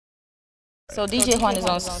So DJ Juan is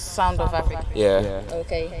on Sound of Africa. Yeah.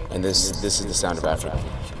 Okay. And this is the sound of Africa.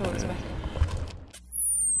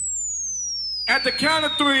 At the count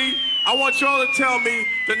of 3, I want y'all to tell me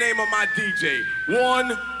the name of my DJ.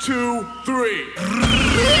 1, 2, 3.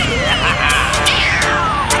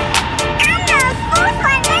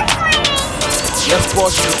 Yes,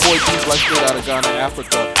 boss, your boy Deep like straight out of Ghana,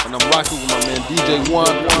 Africa. And I'm rocking with my man DJ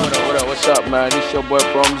Juan. What up, what's up, man? This your boy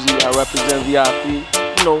Bromzy. I represent VIP.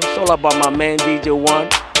 You know, it's all about my man DJ Juan.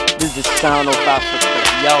 This is the sound of Africa.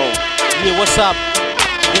 Yo. Yeah, what's up?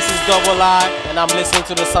 This is Double I, and I'm listening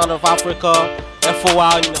to the sound of Africa.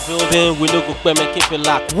 FOI in the building. We look at and keep it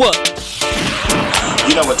locked. What?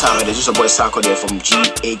 You know what time it is. It's your boy Sako there from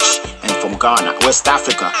GH and from Ghana, West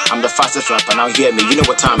Africa. I'm the fastest rapper. Now hear me. You know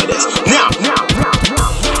what time it is. Now.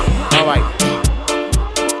 Alright.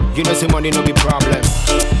 You know, say money no be problem.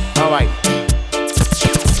 Alright.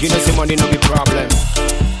 You know, say money no be problem.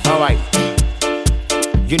 Alright.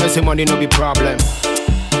 You know, say money no be problem.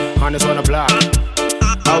 Honest on the block.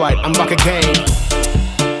 Alright, I'm back again.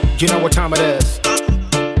 You know what time it is.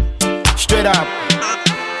 Straight up.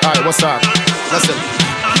 Alright, what's up? Listen.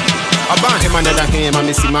 About him and that him, I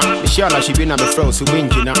miss him. Michelle, she been on the froze, who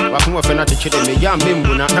win, you know. I come off and not to chill me, young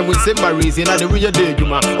Mimbuna. And we say my reason, I the real day, you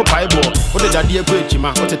man. Oh, Piebo, what did I dear great,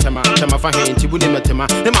 Jima? What a tema, Tama for him, Tibude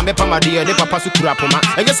Metema. Then my papa, my dear, the papa Sukurapoma.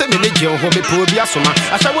 I guess I'm in the jail, home, poor Biasoma.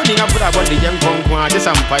 I shall win up what I want the young Gongwa, just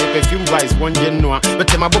some pipe, a few rice, one genoa.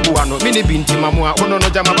 But Tema Bobuano, mini bin Timamua, one on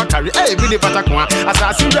Jama Bakari, eh, Billy Patakwa. As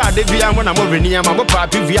I see that, they be a one over near my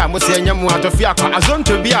papa, Via, Mosia, Yamu, to Fiaka, as on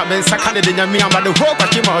to be a Ben Sakana, the Yamia, but the whole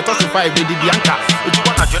Pakima, to Lady Bianca, if you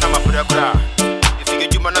want to join my brother, if you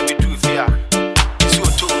get you man be too fair, it's so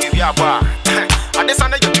too give you a bar. And this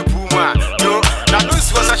under your puma, yo, now no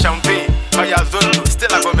was a champagne, but you have still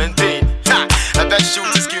I go maintain. Ha, that shoot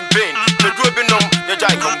is skin pain, the group in your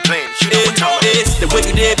guy complain. The way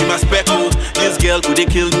you did be my speckle. This girl could they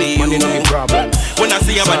kill me. Money no be problem. When I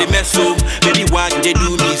see her by the mess up, baby why do they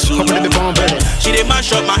do me so? She they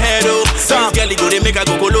mash up my head oh. This girl go they make her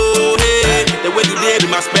go low. Hey, the way you did be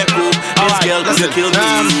my speckle. This girl could they kill me.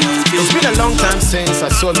 It's been a long time since I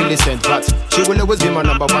saw Millicent, but she will always be my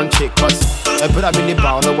number one chick. Cause I put up in the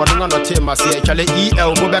bar, no one on the team. I say, Charlie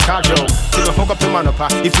EL, go back out, Joe. See me hook up to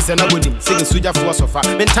Manopa. If it's an abudi, singing Suja for sofa.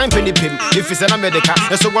 Then time penny pim. If it's an America,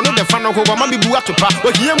 and so one of the fan of Mami Buatu,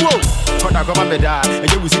 but here, whoa. But I come on,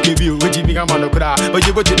 and you will see you, which you become on the crowd. But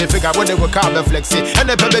you go to the figure when they were carved flexi. And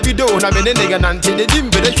the baby do, I'm in the nigga until they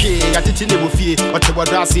didn't be the key. I did in the buffet, what you were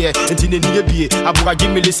last year, and in the new year. I will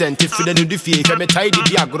give me listen if you didn't defeat. I'm a tidy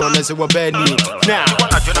diagram as a bad knee. Now,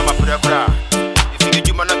 I join my brother. If you get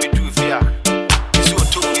you, man, be too fair. You so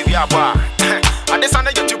too give you a bar. And this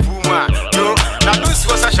under your puma. Yo, now this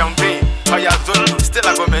was a champagne. I have done still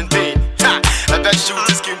I go maintain. I bet shoot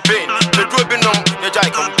is skin pain. The group in your guy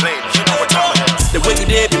complain. You know what time it is. The way you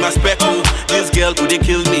did be my speckle. This girl could they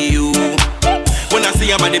kill me you. When I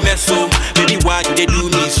see her by the mess up, baby why do they do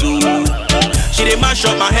me so? She they mash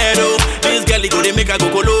up my head oh. This girl go they make her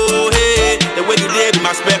go low. Hey, the way you did be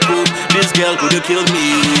my speckle. This girl could they kill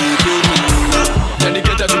me, kill me.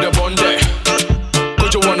 Dedicated to the bond there.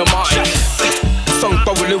 Could you wanna mind? Song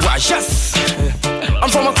probably was yes. I'm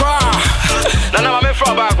from a crowd. Now I'm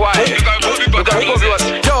from back why?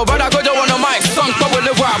 Yo, but I go to one of my song probably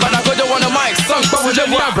why? But I go to one of my song probably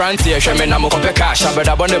why? Brand here, show me now I'm compare cash. But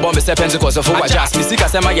I want the bomb is a Pentecost of what just me sick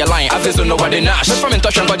as my line. I feel so nobody nash. Me from in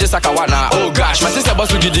touch and go just like a wanna. Oh gosh, my sister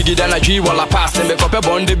boss with diggy then I G while I pass. And me compare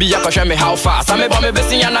bond the be a show me how fast. I'm a bomb be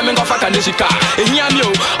sing and I'm go fuck and the shika. And here I'm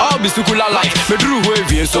yo, I'll be so cool life. Me drew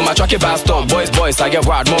wavy so much trucky bad stop. Boys, I get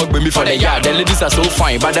wild more with me for the yard. The ladies are so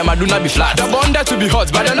fine, but them I do not be flat. The bond there to be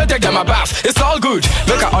hot, but I don't take them a bath. It's all good.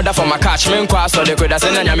 Make an order for my catch. Me inquire so they could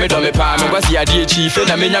send a me do me pa. Me was the chief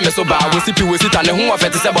and me nyame so bad. We sit and the who of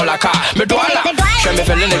it is a bolaka. Me do ala. Show me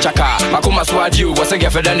fell in the chaka. Makuma swad you was a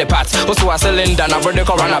get for the pat. Also a cylinder and I've run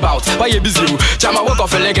about. Why you busy? Chama work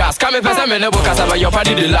off the gas. Come me pesa me never cause about your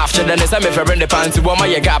party the laugh. Then they say me for the pants. You want my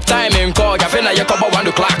gap. Time in call. You feel like you come 1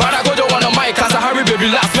 o'clock. But I go to one of my cause I hurry baby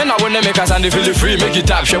last. When I want to make us and they feel free. Make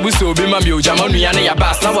it up. Shall we still be my mule? Jam on me and your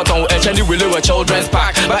bass. Now what on HND will live a children's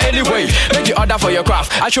park. But anyway, make the order for your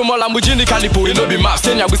craft. I show more Lamborghini Calipo, you know be maps.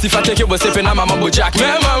 Then I will see if I take it was sipping on my mambo jack.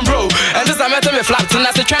 Man, bro. And this I met me flat. And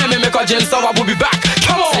I say, try me make a gin, so I will be back.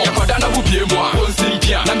 Come on. Say, I'm going to be moi. One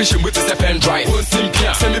simpia. Now me should with the pen drive. One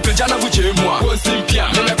simpia. Say me pejana with you moi. One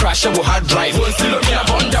simpia. Me me crash with hard drive. One simpia.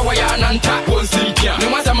 Bonda waya nanta. One simpia. Me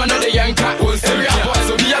want a man of the yanka. One simpia. Boys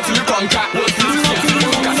will be at the conca. One simpia.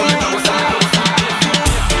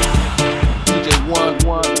 DJ Juan.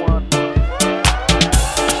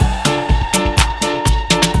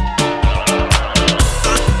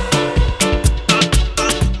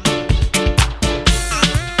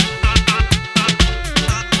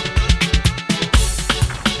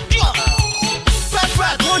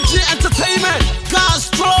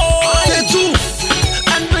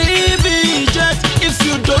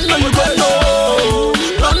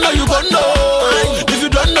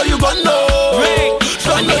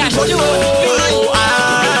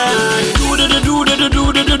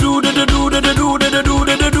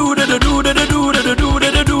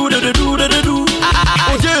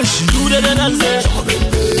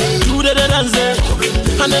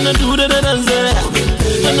 and then I do the dance,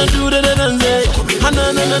 and I do the dance, and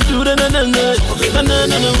then I do the dance, and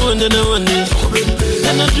then I won the one,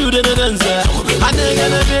 and I do the dance, and then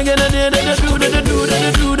I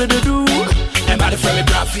do. Everybody from me,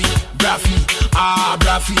 Braffy, Braffy.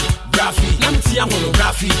 Now me see I'm gonna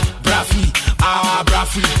Braffy, Braffy.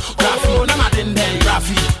 Now my dende,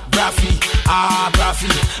 Braffy, Braffy.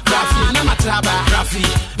 Now my traba, Braffy.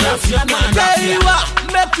 Hey,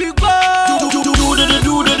 make we go.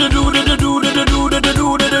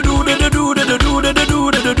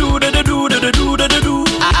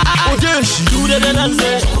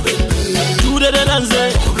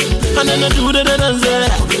 And then I do the dance,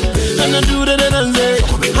 and I do the dance,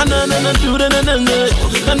 and then I do the dance,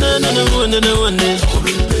 and then I won the one,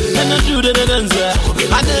 and I do the dance,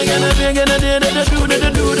 and then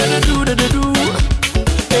I do.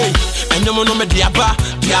 Hey, and no more diaba.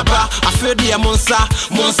 I feel the monsa,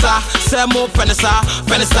 Samo Penisa,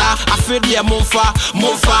 I feel the monfa,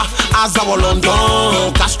 as our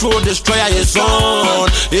London, Castro destroyer is on,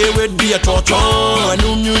 it would be a torture, and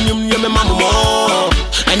you, mamma.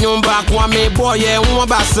 And you're back one me boy, yeah, one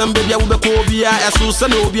about some baby with the cobia, as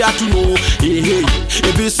Susan will be to know. Hey,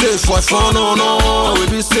 if you say for fun, no,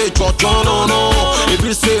 if you say torture, no, if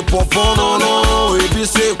you say popon, no, if you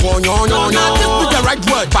say conyon, no, with the right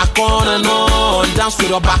word, back on and on, dance with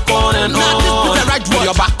your back on and on, with the right word,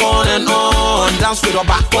 your back on and on, dance with your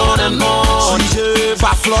back on and on. Je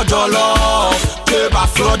va flood your love, je va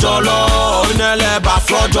flood your love, Nele va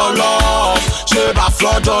flood your love, je va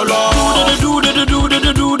flood your love. And then I do the dance,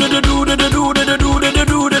 and I do the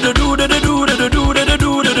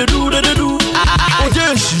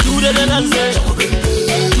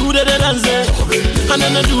dance, and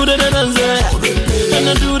then I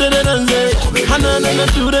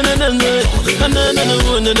do the dance, and then I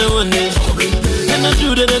won the one, and I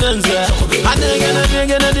do the dance, and then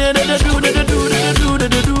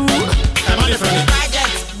I do. I'm on from me.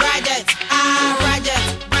 Braget,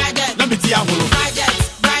 Let me see how you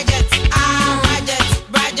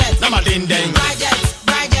Braget, now my ding ding. Braget,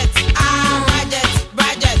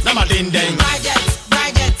 Now my ding ding.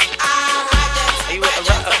 Are you a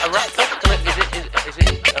rapper? Is it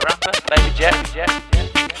a rapper? Baby Jet?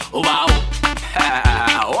 Wow.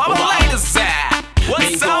 What my ladies say?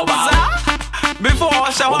 What's up, before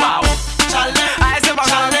I show up, I said my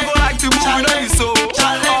son people like to move on you so.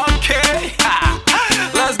 Okay,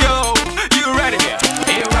 let's go. You ready?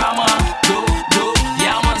 Hey Rama, go,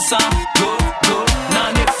 yeah man son, go,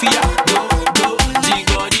 none fear, go,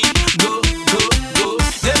 G-Godi, go.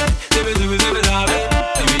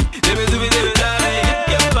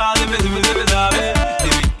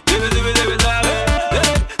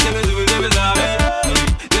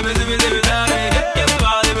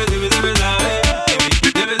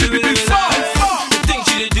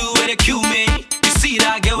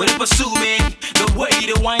 Pursue me, the way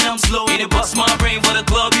the wine I'm slow, it bust my brain for the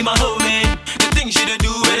club, be my homie. The things she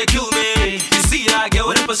do, it kill me. You see that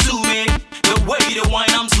girl, it pursue me, the way the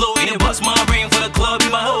wine I'm slow, it bust my brain for the club, be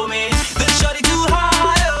my homie. The shawty too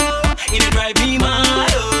high, oh, it drive me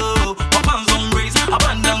mad, oh. My pants on race,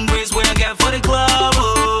 abandon grace when I get for the club,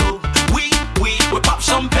 oh. We pop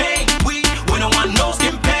champagne, we no one knows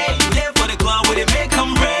can pay. There for the club, where they make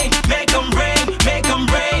them rain.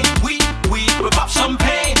 We pop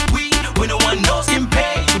champagne. When no one knows can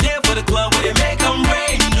pay, we're there for the club where they make them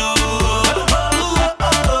rain. No.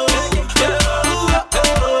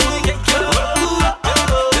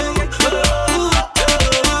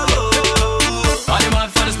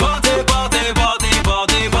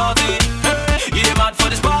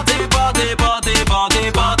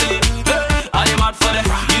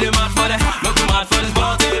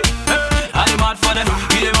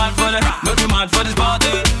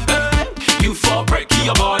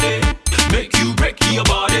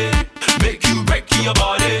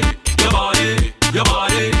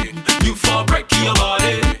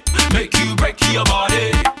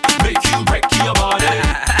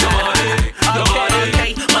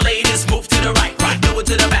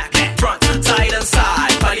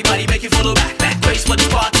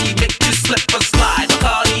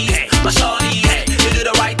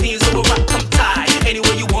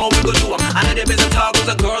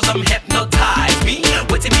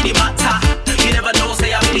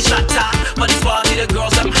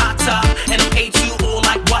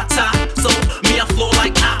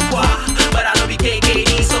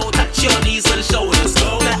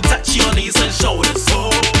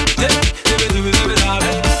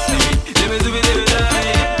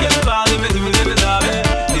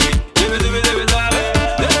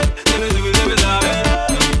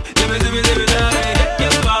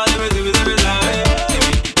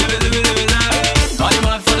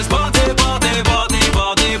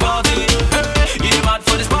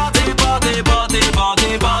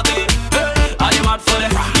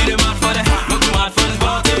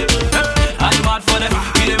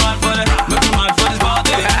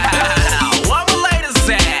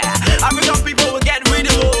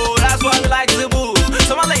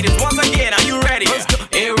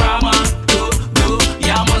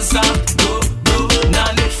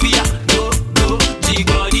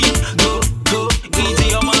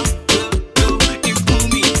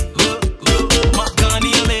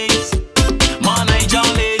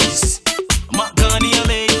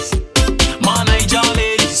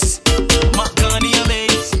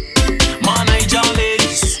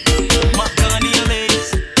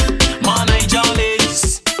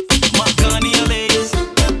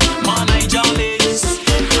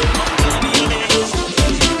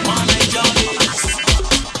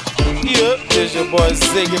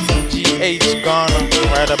 Ziggy from GH Ghana.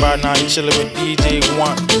 Right about now, you chillin' with DJ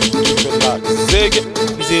Juan. Keep it locked. Ziggy,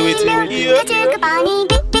 you see what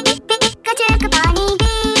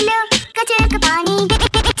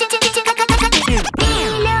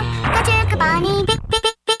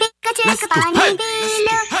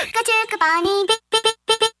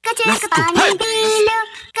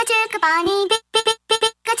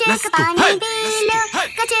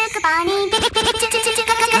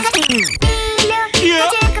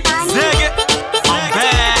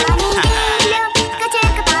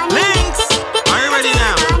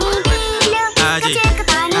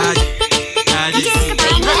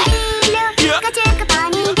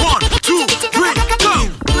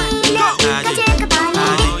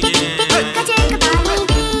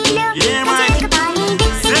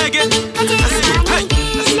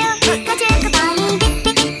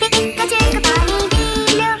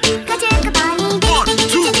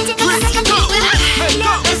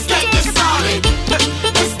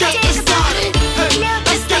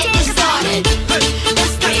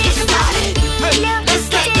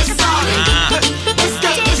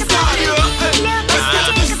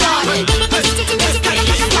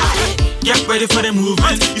For the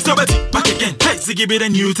movement, you stop it back again. Hey, Ziggy be the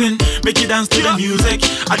Newton, make you dance to the music.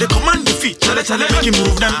 I the command the feet, chale, make you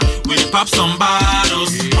move them. We pop some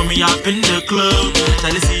bottles, put me up in the club.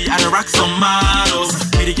 Chale, see, I rock some models.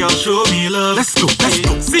 Be the girl, show me love. Let's go, let's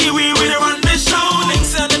go. See, we run the show.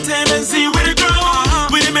 Links entertainment, see, we the grow.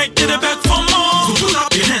 We the make to the back for more. So put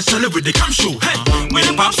up your hands, chale, with the come show. Hey, we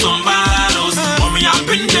the pop some bottles, put me up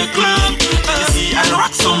in the club. Chale, see, I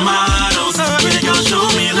rock some models. We the girl, show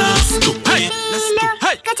me love. Let's go, hey. Let's go.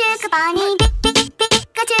 Hey. 1,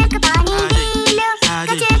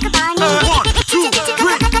 2,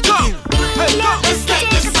 3, go. Let's get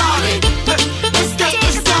this started. Let's get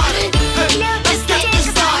this started. Let's get this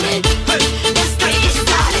started. Let's get this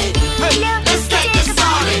started. Let's get this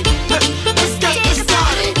started. Let's get this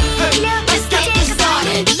started. Let's get this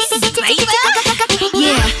started.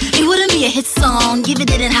 Yeah, it wouldn't be a hit song if it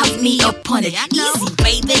didn't have me up on it. Easy,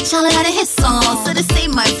 baby, Charlie had a hit song, so they say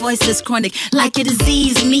my voice is chronic, like a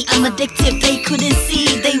disease. Me, I'm addictive. They couldn't see,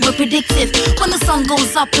 they were predictive. When the song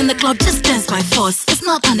goes up in the club, just dance by force. It's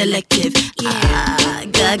not unelective. Yeah,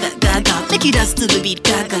 gaga, gaga, make you dance to the beat.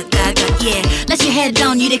 Gaga, gaga, yeah. Let your head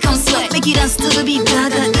down, you they come sweat. Make you dance to the beat.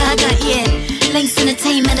 Gaga, gaga, yeah. Links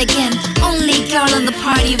entertainment again. Only girl on the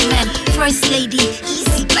party of men. First lady,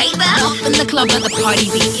 easy, baby. Up in the club, let the party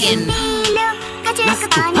begin. Let's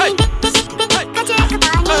go, hey. 1,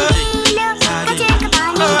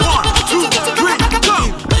 2, 3, go.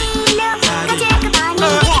 1,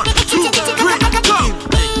 2, 3, go.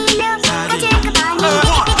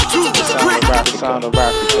 1, 2, 3, Sound of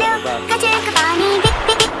Africa.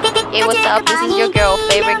 Hey, what's up? This is your girl,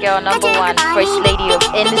 favorite girl, number 1, first lady of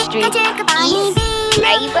industry, Easy,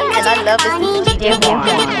 baby, and I love this DJ Juan.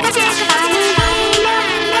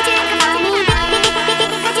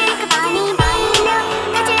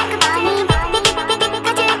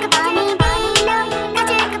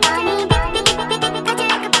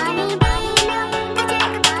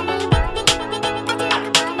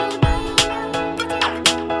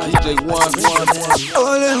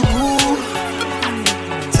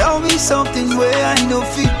 Tell me something where I know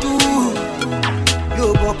fit do.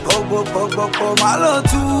 Yo, my love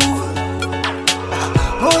too.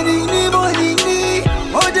 Money,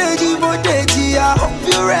 modeji. I hope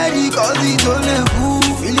you're ready, cause it's only who.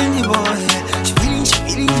 Feeling the boy, she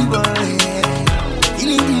feeling the boy.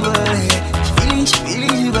 Feeling the boy, she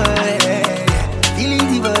feeling the boy. Feeling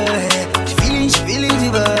the boy, she feeling the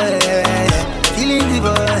boy. Feeling the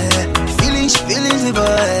boy, she feeling the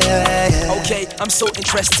boy. Okay, I'm so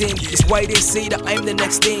interesting. It's why they say that I'm the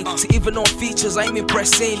next thing. So even on features, I'm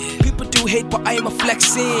impressing. People do hate, but I'm a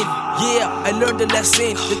flexing. Yeah, I learned a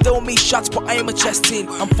lesson. They throw me shots, but I'm a chesting.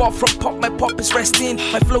 I'm far from pop, my pop is resting.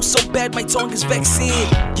 My flow so bad, my tongue is vexing.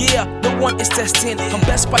 Yeah, no one is testing. I'm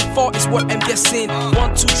best by far, is what I'm guessing.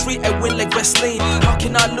 1, 2, 3, I win like wrestling. How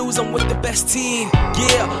can I lose? I'm with the best team.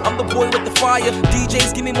 Yeah, I'm the boy with the fire.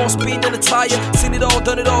 DJs give me more speed than a tire. Seen it all,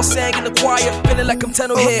 done it all, sang in the choir. Feeling like I'm 10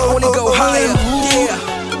 here, only go higher. Yeah.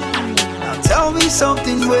 Now tell me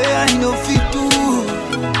something where I know fit do.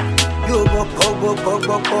 Yo,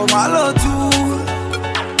 my love too.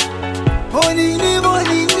 Money,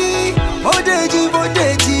 modeji.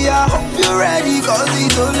 I hope you're ready, cause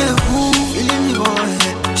it's only who. Feeling the boy,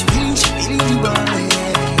 she feeling the boy.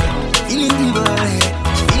 Feeling the boy,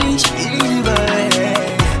 she feeling the boy.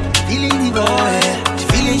 Feeling the boy, she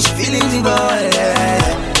feeling the boy.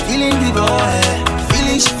 Feeling the boy,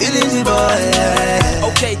 she feeling the boy.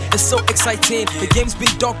 okay, it's so exciting. The game's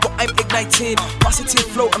been dark, but I'm igniting. Positive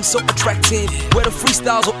flow, I'm so attracting. Whether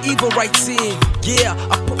freestyles or even writing. Yeah,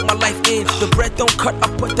 I put my life in. The bread don't cut, I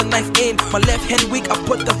put the knife in. My left hand weak, I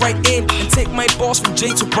put the right in. And take my balls from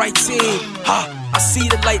J to Brighton. Ha! I see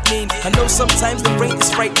the lightning. I know sometimes the rain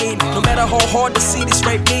is frightening. No matter how hard the seed is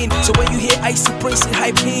ripening. So when you hear Icy Prince and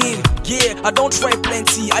hyping, yeah, I don't try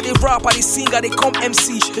plenty. I did rap, I did sing, I did come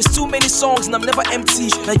MC. There's too many songs and I'm never empty.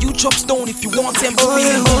 Now you chop stone if you want them to be.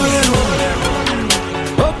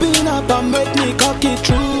 Open up and make me cock it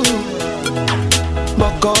true.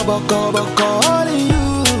 Boko, boko, boko, all in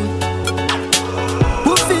you.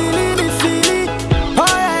 Who feeling it, feeling?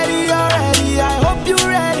 Already, already. I hope you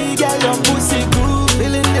ready, get your pussy groove.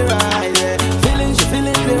 Feeling the ride, yeah. Feeling, she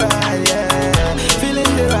feeling the ride, yeah.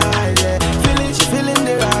 Feeling the ride, yeah. Feeling, she feeling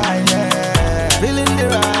the ride, yeah. Feeling the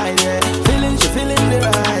ride, yeah. Feeling, she feeling the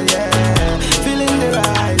ride, yeah. Feeling the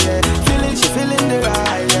ride, yeah. Feeling, she feeling the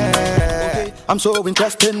ride, yeah. Okay. I'm so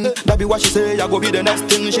interesting. That be what she say, I go be the next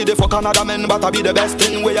thing. She dey fuck another man, but I be the best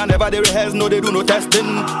thing. Where I never they rehearse, no they do no testing.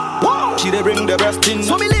 Wow. She dey bring the breast in,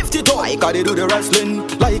 so me lift it up like I they do the wrestling.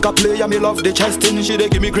 Like a player, me love the chesting. She dey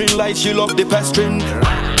give me green light, she love the pestering.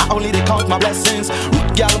 Only they count my blessings.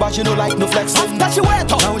 Root gal, but she no like no flexing. That she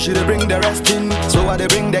wet up. Now she dey bring the rest in, so I they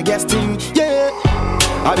bring the guest in. Yeah.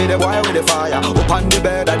 I be the boy with the fire. Up on the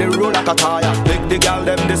bed, I they roll like a tire. Make the gal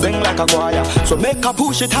them they sing like a choir. So make her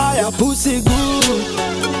push it higher. Your pussy good.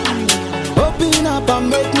 Open up and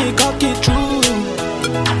make me cock it true.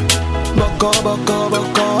 Boko, boko,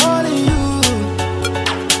 boko, all in you.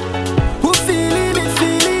 Who feeling it,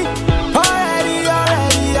 feeling? Already,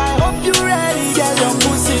 already. I hope you ready. Get your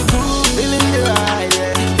pussy good. Feeling the ride,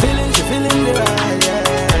 yeah. Feeling, she feeling the ride, yeah.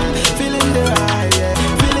 Feeling the ride, yeah.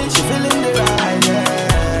 Feeling, she feeling the ride, yeah.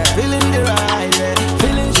 Feeling the ride, yeah.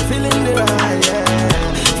 Feeling, she feeling the ride, yeah.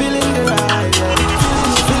 Feeling the ride, yeah.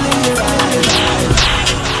 Feeling, she feeling the ride, yeah.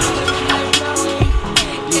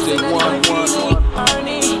 DJ Juan G.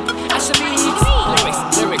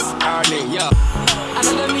 Lyrics, Arnie, yeah.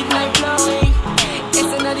 Another midnight blowing.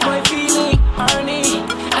 It's another boy feeling. Arnie,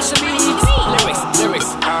 I should be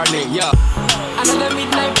Lyrics, Arnie, yeah. another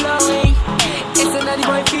midnight blowing. It's another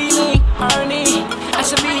boy feeling. Arnie, I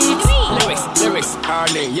should be Lyrics,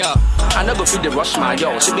 Arnie, yeah. I never feel the rush my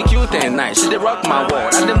yo. She be cute and nice, she dey rock my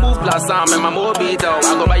world. I dey move blossom and my mobito.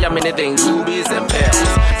 I go buy a many things, rubies and pearls.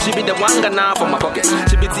 She be the one gonna for my pocket.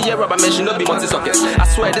 She be Tierra, but man, she no be multi-socket. I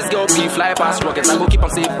swear this girl be fly past rockets. I go keep on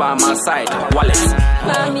safe by my side. Wallet.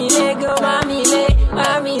 Mami le, go mami le,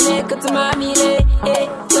 go to mami le,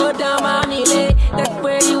 go down mami le. That's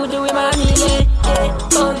where you do it, mami le,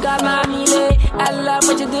 oh God, mami le. I love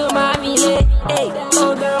what you do, mami le,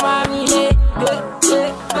 oh girl, mami le,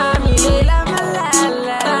 good, mami le, la la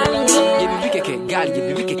la, mami le. Yeah, be keke, gal,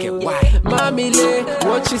 yeah, be keke, why? Mami le,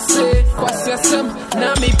 what you say? What's your sim?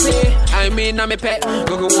 Now me pay. I mean, I'm a pet.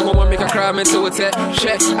 Go, make a crime into a tech.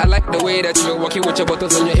 Shit, I like the way that you're walking with your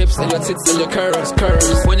buttons on your hips and your tits and your curves.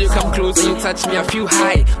 When you come close and you touch me, I feel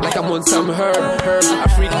high, like I'm on some herb. I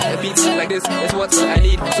freak a beat like this is what I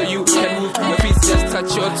need, so you can move your feet, just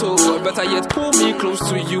touch your toe. Or better yet, pull me close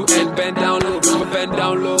to you and bend down low, bend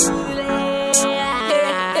down low.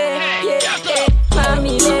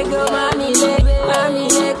 Mami le, go mami le,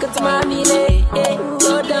 go to mami le,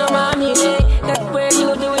 go down mami le. That's where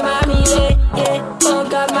you do it, mami le, oh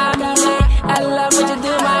God, mami le. I love what you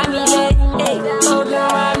do, mami le, oh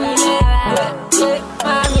God, mami le,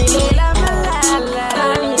 mami le, la la la,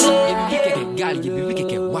 mami le. Gal, you be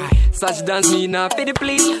keke, why? Such dance me now, fitty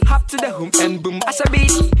please. Hop to the home and boom, I shall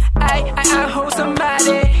beat. I hold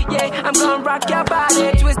somebody, yeah. I'm gonna rock your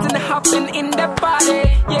body, twisting and hopping in the body,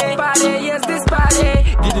 yeah. Body, yes, this body.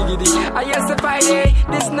 Giddy, I yes, a Friday,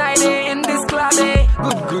 this night, in this club,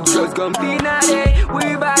 Good girls gonna be naughty.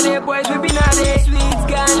 We body boys, we be naughty. Sweet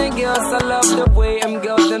kind of girls, I love the way them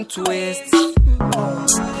girls them twist.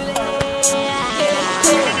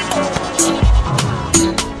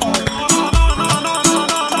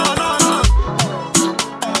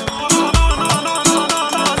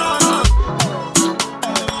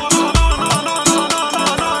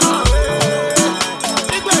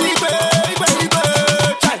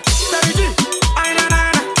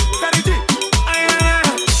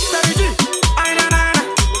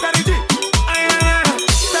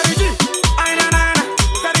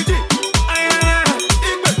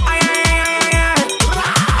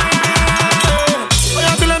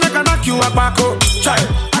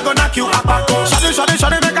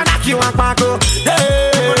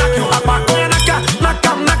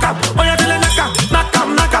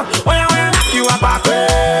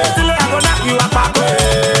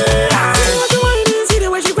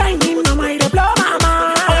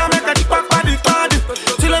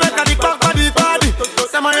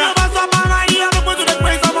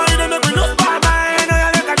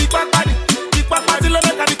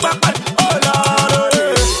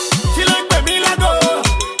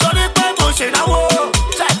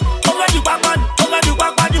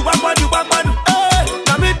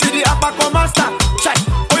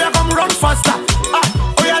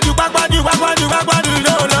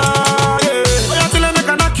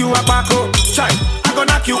 apako. Chai, I go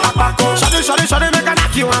knock you apako. Shawty, make I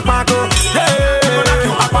knock you apako. Hey, I go knock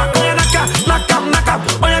you apako. Oh, yeah, knock 'em.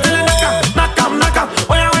 Oh, yeah, till you knock 'em.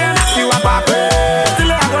 Oh, yeah, knock you apako.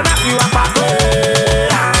 Till I go knock you apako.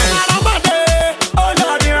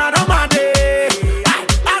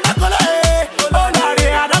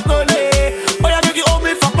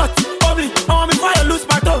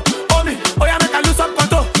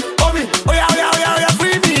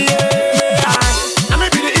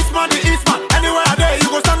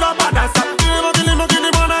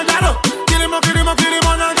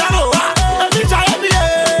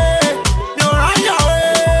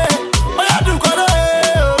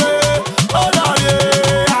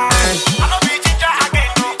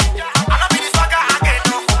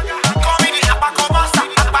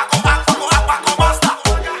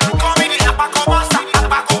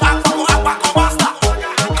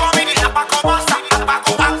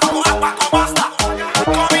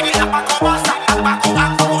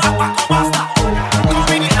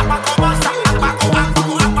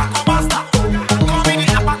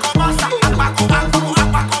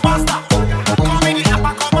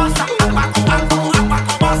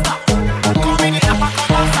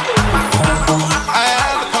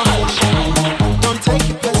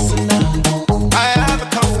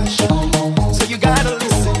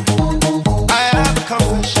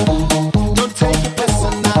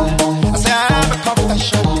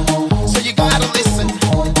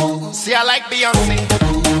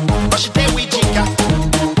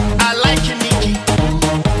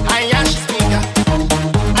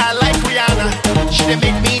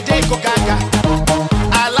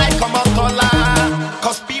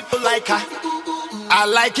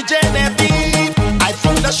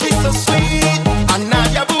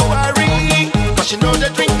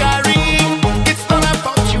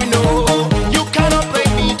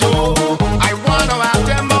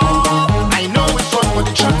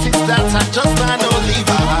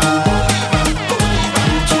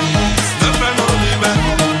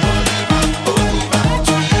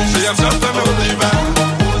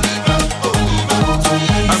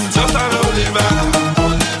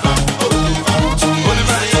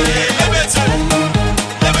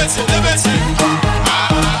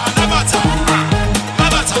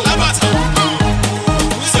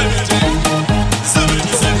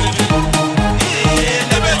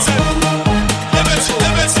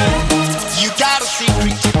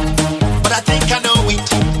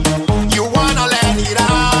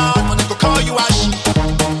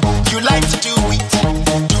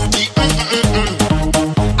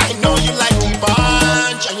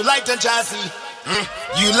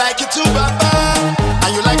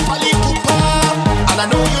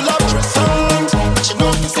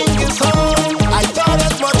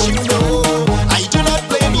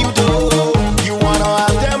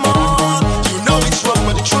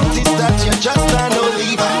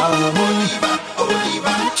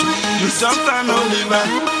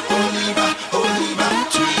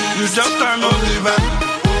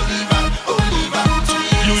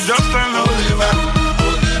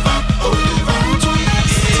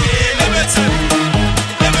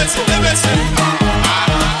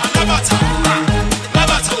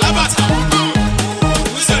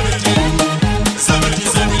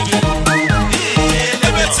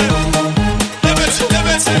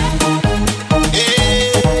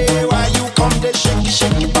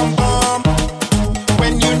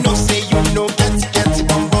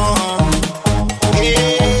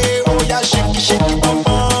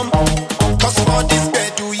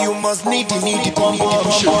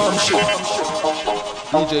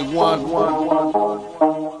 DJ Juan.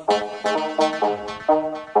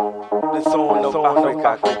 The soul of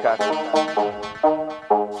Africa.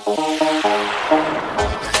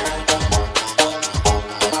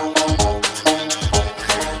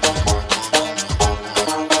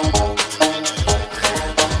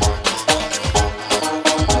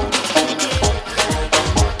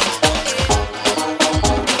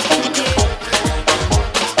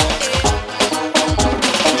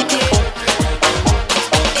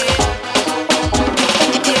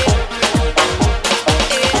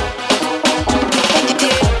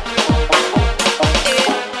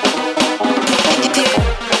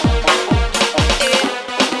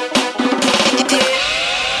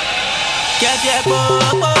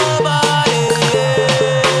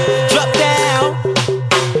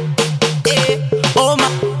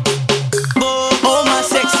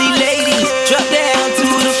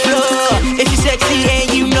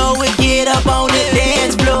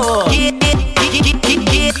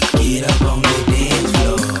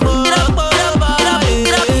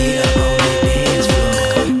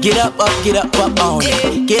 Get up on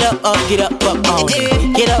it. Get Get up, on it. Get up, on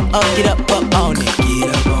it. Get up on the dance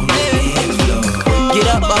floor. Get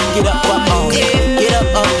up, on it. Get up, on it. Get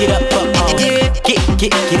up on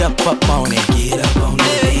it. Get up on the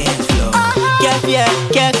dance floor.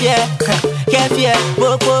 Cafe,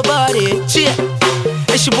 bobo body. Shit,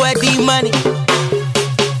 it's your boy D Money.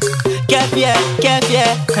 Cafe,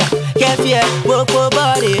 bobo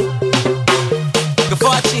body.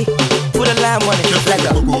 Gafachi, put a lime on it. Like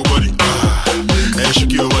a bobo body. And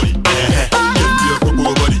shake your body. Get your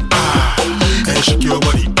bobo body. And shake your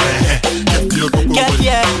body. Get your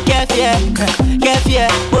bobo body. Cafe,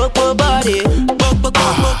 bobo body. Bobo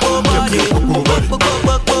body.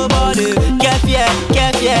 Bobo body. Cafe,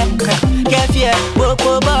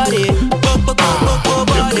 bobo body. Bobo body. Bobo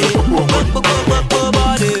body.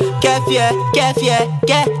 Cafe,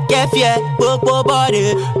 bobo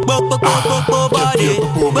body. Bobo body.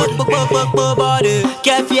 Bobo body.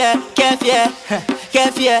 Cafe,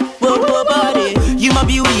 bobo body. You my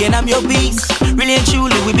beauty and I'm your beast. Really and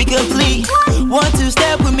truly we be complete. 1, 2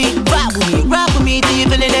 step with me, vibe with me, rock with me till you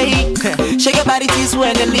feelin' the heat. Shake your body till you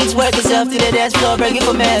sweat, the leads work herself to the dance floor, break it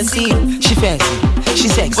for Messi. She fancy, she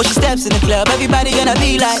sexy. When she steps in the club, everybody gonna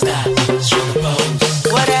be like, stop, struggle pose.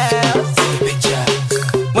 What else? Take a picture.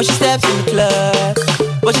 When she steps in the club,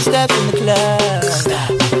 when she steps in the club,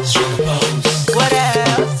 stop, struggle pose. What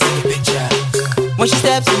else? Take a picture. When she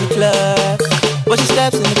steps in the club, when she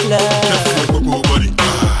steps in the club. Bobo body,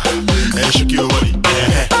 and shake your body,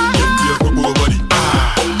 get your bobo body,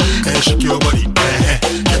 and shake your body,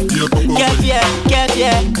 get your bobo body.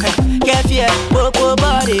 Cafe, bobo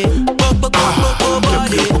body, bobo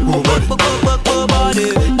body, bobo body.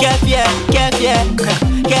 Cafe,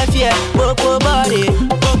 bobo body,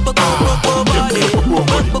 bobo body,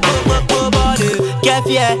 bobo body.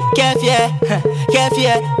 Cafe,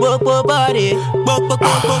 bobo body, bobo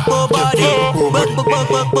body,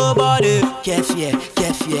 bobo body. Cafe,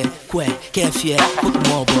 put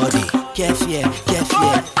more body. Cafe, put more body. Cafe, put more body.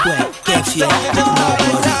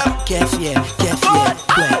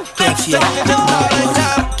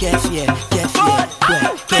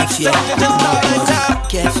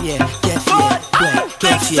 Cafe,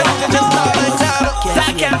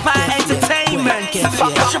 Black Empire Entertainment.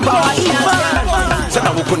 Fuck your boy. Said I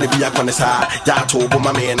will be a connoisseur. Ya told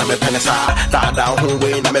my man I'm a penisa. Da down home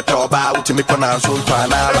way I'm a pro bow to me pronounce on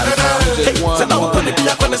Pana. Said I will be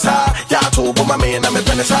a connoisseur. Ya told my man I'm a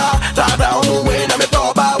penisa. Da down home way I'm a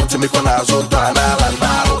pro bow to me pronounce on Pana. And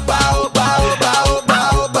bow, bow, bow, bow,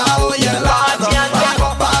 bow, bow, yeah.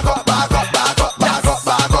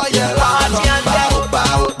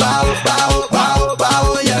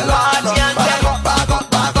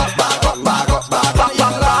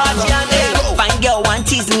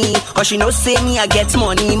 Cause she know say me I get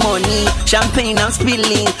money. Champagne I'm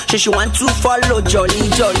spilling. She want to follow jolly.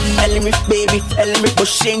 Elmif baby, Elmif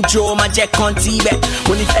Bush and Joe, my jack on Tibet.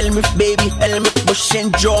 When if Elmif baby, Elmif Bush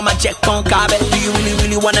and Joe, my jack on Cabet. Do you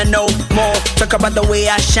really wanna know more? Talk about the way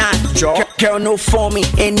I shine. Girl, no for me,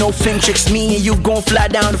 ain't no fin tricks. Me and you gon' fly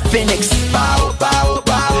down to Phoenix. Bow, bow,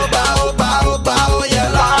 bow, bow, bow, bow, yeah.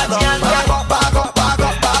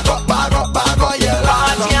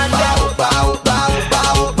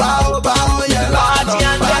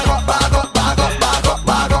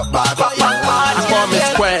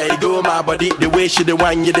 The way she the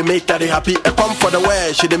one, you the make her the happy. I come for the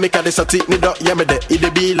way, she the make her the sati. Ni do yamede,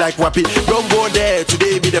 it be like wappy. Don't go there,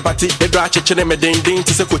 today be the party. The dra chichene me ding ding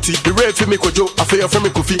to sekoti. The red for me kojo, I feel for me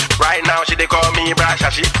kofi. Right now she they call me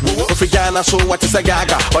Brashashi. If Ghana so what is a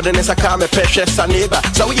gaga, or the nessa come precious a neighbor.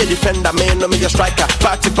 So we defender, man, no me a striker.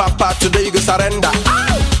 Party papa, today you go surrender.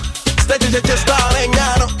 Steady just starting,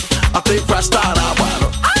 I play for a star, I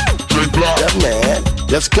want. Yeah, man,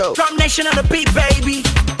 let's go. From Nation of the Beat, baby.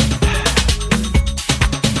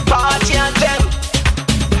 Party and them.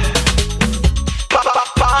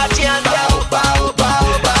 Party and them. Bow,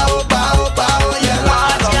 bow, bow, bow, bow, yeah.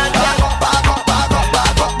 Party and them. Yeah.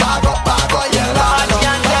 Party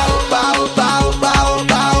and them. Bow, bow, bow,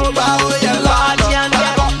 bow, bow, yeah. Party and them.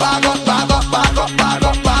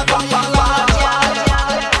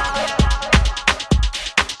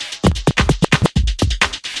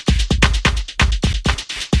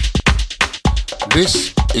 This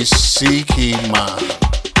is Siki Man.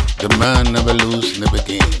 The man never lose, never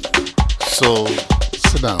gain. So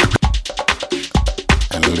sit down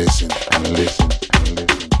and listen and listen and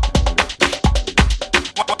listen.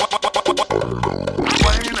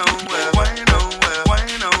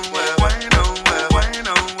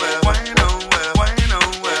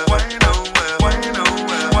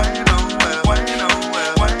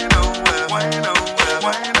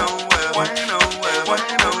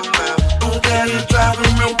 Okay, you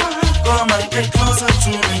driving me Come and get closer to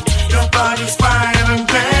me. Your body's fine and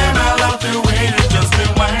grand. I love the way you just be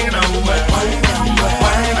wine on well, wine on well,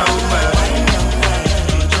 wine on well.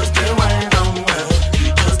 You just be wine on well. You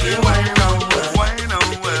just be wine on well, wine on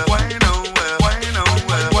well, wine on well, wine on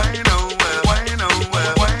well, wine on well, wine on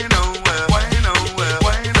well, wine on well, wine on well,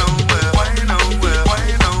 wine on well, wine on well,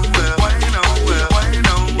 wine on well, wine on well, wine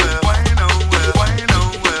on well, wine on well, wine on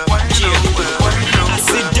well, wine on well. I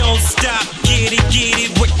said don't stop, get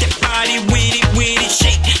it, work that body with it,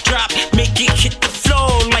 shake, drop, make it hit the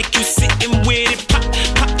floor like you sitting with it, pop,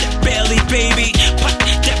 pop that belly, baby, pop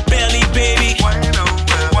that belly, baby.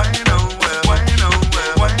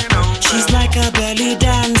 She's like a belly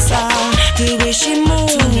dancer, the way she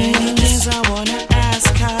moves. Too many things I wanna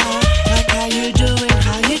ask her, like how you do it,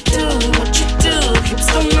 how you do what you do, hips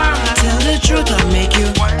don't lie. Tell the truth, I'll make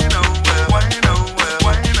you.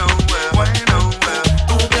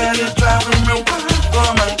 Oh, girl, you're driving me wild.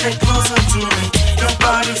 Come and get closer to me. Your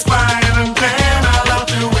body's fine and grand. I love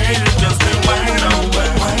the way you just be wine on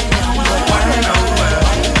well, wine on well, wine on well.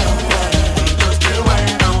 You just be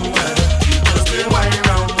wine on well, you just be wine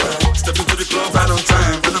on well. Step into the club right on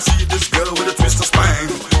time. When I see this girl with a twist of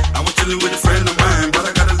spine, I was chilling with a friend of mine, but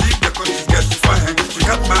I gotta leave there 'cause she's getting fine. She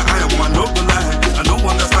got my eye on one over line. I don't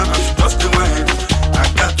understand how she just the wine. I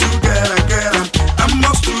got to get her, I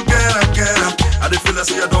must to get her. I dey feel like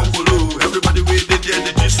say I don't follow. Everybody with the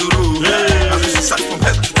suru. I feel she sat from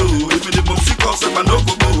head to toe. Even the mom she calls up, I no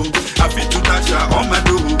go go. I feel to touch her on my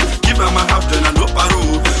door. Give her my house, then I no paro.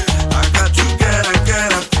 I got to get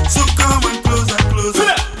her. So come and closer.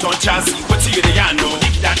 Don't chance, what you the yano?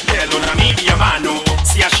 If that girl on a media mano.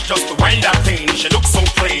 See how she just wind that thing. She looks so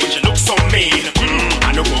plain, she looks so mean.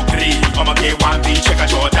 I no go green. I'ma get one beat, check out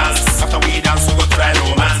your dance. After we dance, we go try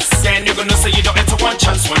romance. Then you're gonna say you don't enter one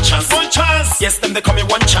chance. Yes, them they call me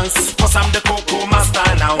one chance. 'Cause I'm the cocoa master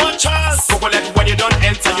now. One chance. Go let when you don't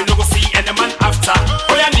enter, you no go see any man after.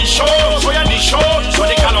 Oh yeah, ni show. Show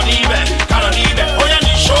the calonibe. Oh yeah,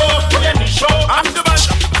 ni show. I'm the bash,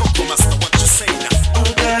 I'm the cocoa master. What you say now? Oh,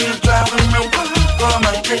 girl, you're driving me wild. Come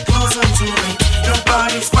and get closer to me. Your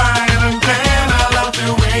body's fine and grand. I love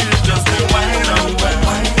the way you just be wine on well,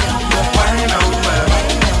 wine on well, wine on well.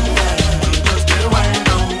 You just be wine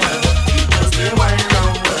on well, you just be wine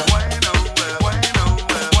on well, wine on well, wine on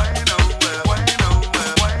well, wine on well, wine on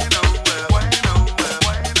well, wine on well, wine on well,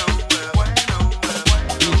 wine on well, wine on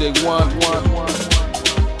well. DJ Juan.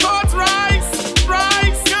 Thought rise.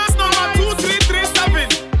 Yes, number 2337.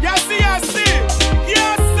 Yes, sir.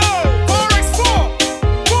 Yes, sir. 4x4.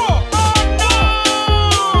 Oh no.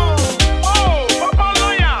 Oh, Papa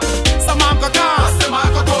Lawyer. Samanko ka.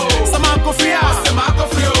 Samanko fria.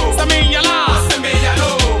 Samiyala.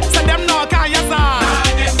 Say them no kayaza.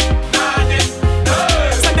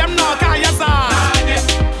 Say them no kayaza.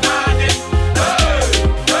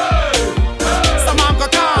 Samanko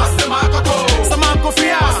ka. Samanko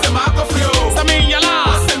fria. Samiyala.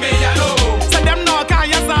 Say them no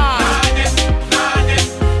kayaza.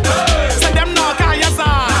 Say them no kayaza.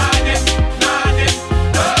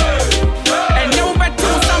 And you bet to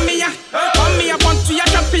Samia. Come me up onto your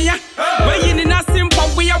champion. When you in a simple,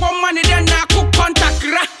 we have one money, then I cook contact.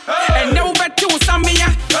 And you bet to Samia.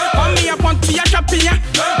 Come me up onto your champion.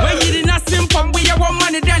 When you in a simple, we have one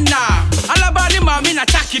money, then I. Alabari mami na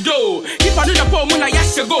takido. If I do the poem when I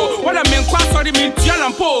yes to go. What I mean, quite sorry, mean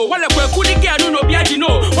Tialampo. What I could get no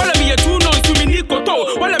biagino. What I mean, two no to me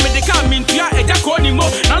Nikoto. What I mean, the car mean Tia and Jaconimo.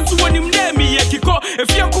 Nansu when him name me a Kiko.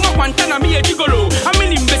 If you come up Pantana me a Gigolo. I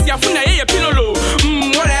mean, in Bessia Funa a pillow.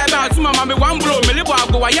 Whatever, to my mammy one blow, Melibo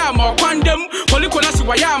Guayama, Quandem, Policola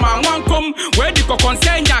Wayama, one come. Where the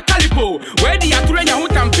Concern ya Calipo. Where the Aturena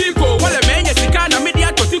Hutam Pico. What a man, Yasicana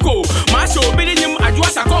Media Totico. Marshal bidding him at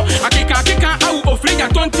Wasako. Akika out of Fliga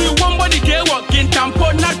 21 body care walking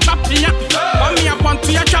tampo, not trapping. One me upon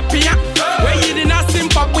to your trapping. Where you did not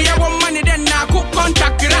simple, we have one money, then I cook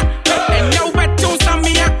contact. And no bet to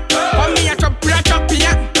Samia. One me a trapping.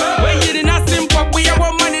 Where you did not simple, we have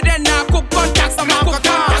one money, then I cook contact. Some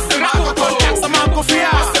contact, some fear.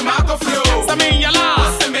 Samiyala.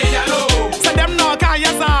 Say them no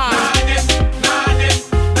kayaza.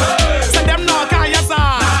 Say them no kayaza.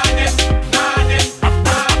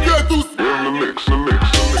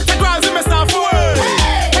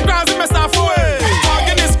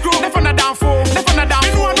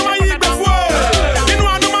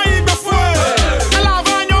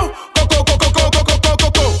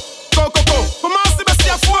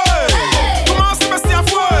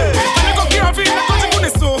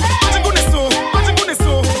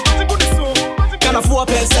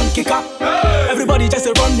 Everybody just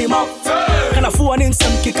run him up. Ghana phone in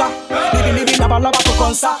some kicker. Living laba for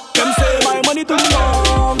concert. Them say my money too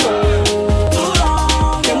long. Too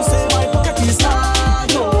long. Them say my pocket is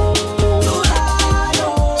large.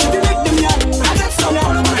 She be make them young. I get some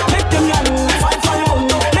young. Make them young. Fight for you.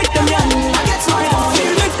 Make them young. I get some young. She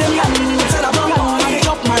make them young. Tell her young. I make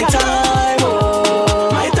up my time.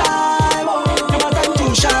 My time. Never time to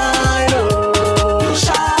shine. To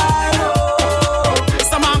shine.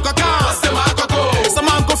 Some man go car, some man go go, some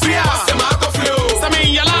man go free, some man go flow, some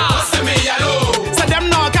in yala, some in yellow. So them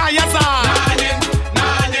no kaya sa.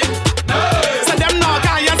 So them no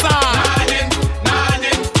kaya sa.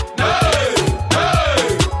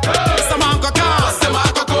 Some man go car, some man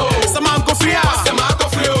go go, some man go free, some man go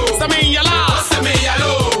flow, some in yala, some in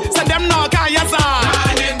yellow. So them no kaya sa.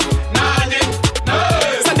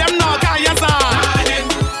 So them no kaya sa.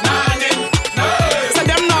 So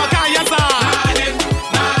them no kaya sa.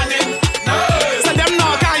 So them no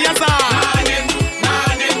kaya sa.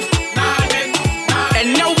 And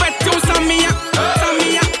now bet you Samia,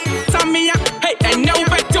 Samia, Samia. Hey, and now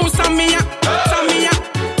bet you Samia, Samia,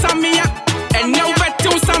 Samia. And now bet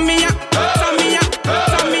you Samia, Samia,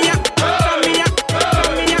 Samia, Samia,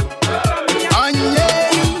 Samia.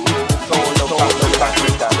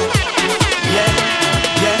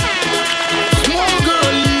 Small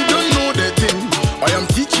girl, you don't know that thing. I am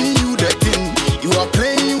teaching you that thing. You are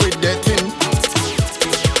playing with that thing.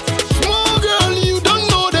 Small girl, you don't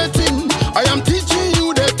know that thing. I am teaching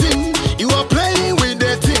you that thing. You are playing with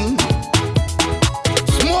that thing.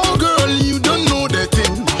 Small girl, you don't know that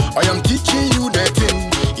thing. I am teaching you that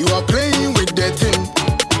thing. You are playing with that thing.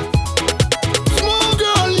 Small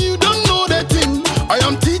girl, you don't know that thing. I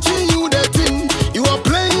am teaching you that thing. You are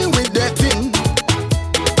playing with that thing.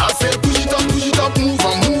 I say push it up, move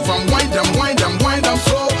and wind them,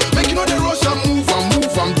 slow. Make you know the rush and move and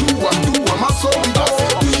do my soul. I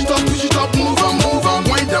say push it up, move and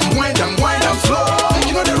wind them, slow. Make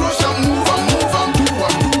you know the rush and move and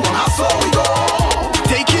do my soul.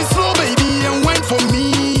 Take it slow, baby, and wine for me.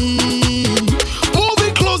 Move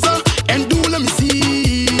it closer and do let me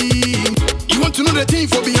see. You want to know the thing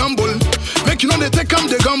for be humble. Make you know the take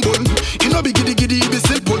the gamble. You know be giddy, be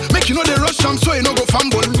simple. Make you know the rush am so you no go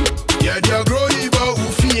fumble. Yeah, they grow about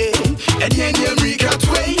ufie. At the end of every cat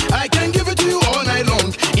way, I can give it to you all night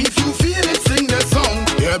long. If you feel it, sing the song.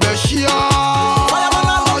 Yeah, but she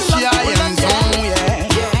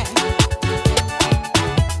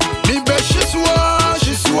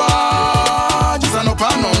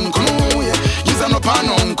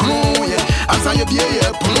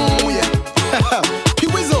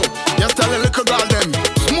just tell a little girl them.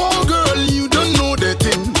 Small girl, you don't know the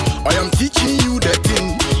thing. I am teaching you the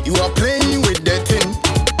thing. You are playing with the thing.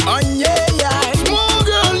 Small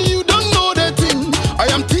girl, you don't know the thing. I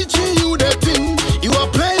am teaching you the thing. You are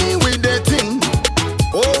playing with the thing.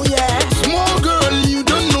 Oh yeah. Small girl, you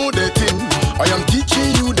don't know the thing. I am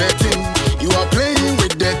teaching you the thing. You are playing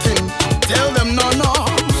with the thing. Tell them no.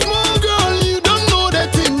 Small girl, you don't know the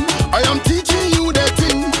thing. I am teaching you the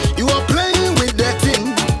thing. You are playing with the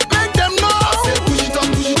thing. Make them know. I say push it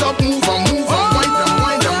up, move and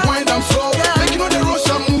wind them slow. Make you know the rush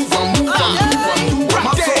and move and do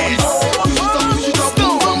my soul. Push it up,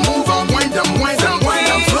 move and wind them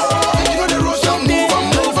slow. Make you know the rush and move and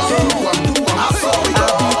do my soul.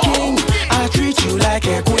 I be king, I treat you like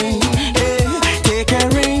a queen. Take a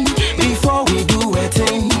ring before we do a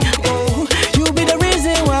thing. Oh, you be the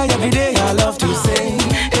reason why every day I love to sing.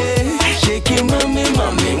 Shake it, mommy,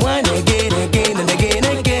 wine again and again.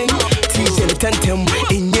 Teach the tentem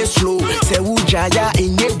in your slow. Say Ujaya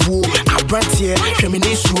in your boo. I brought here,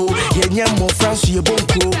 feminist slow. Yeah, more France, you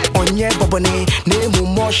bonko. On your babane,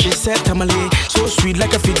 name more, she said tamale. So sweet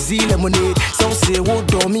like a fixie lemonade. Some say, oh,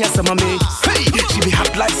 do me as a mame. Hey, she be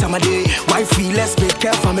hot like summer day. Wifey, let's make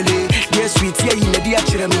her family. Dear sweet, yeah, in the dear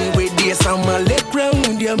children, wait, dear summer, let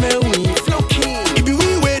ground, dear man, we flow king. It be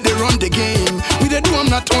we where they run the game. We they do I'm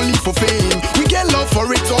not only for fame. We get love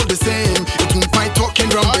for it all the same. It won't find talking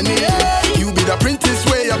drum the name. You be the apprentice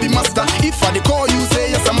way, I be master. If I dey call you,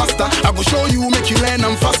 say yes, I'm master. I go show you, make you learn,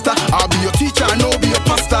 I'm faster. I'll be your teacher, I know be your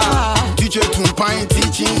pastor. Teacher Tumpine,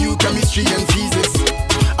 teaching you chemistry and physics.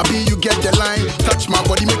 I be you get the line, touch my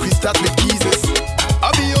body, make we start with kisses.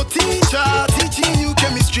 I'll be your teacher, teaching you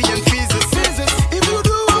chemistry and physics. If you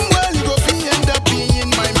do them well, you go be end up being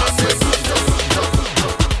my missus.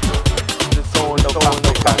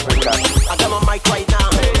 I got my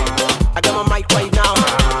mic right now.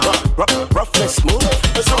 Roughness smooth.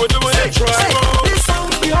 That's how we do it. This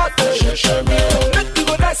sound be hot. Make you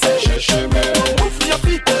go dance. Move your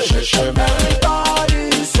feet. This sound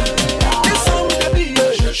be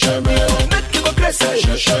make you go crazy.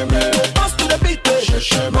 Pass to the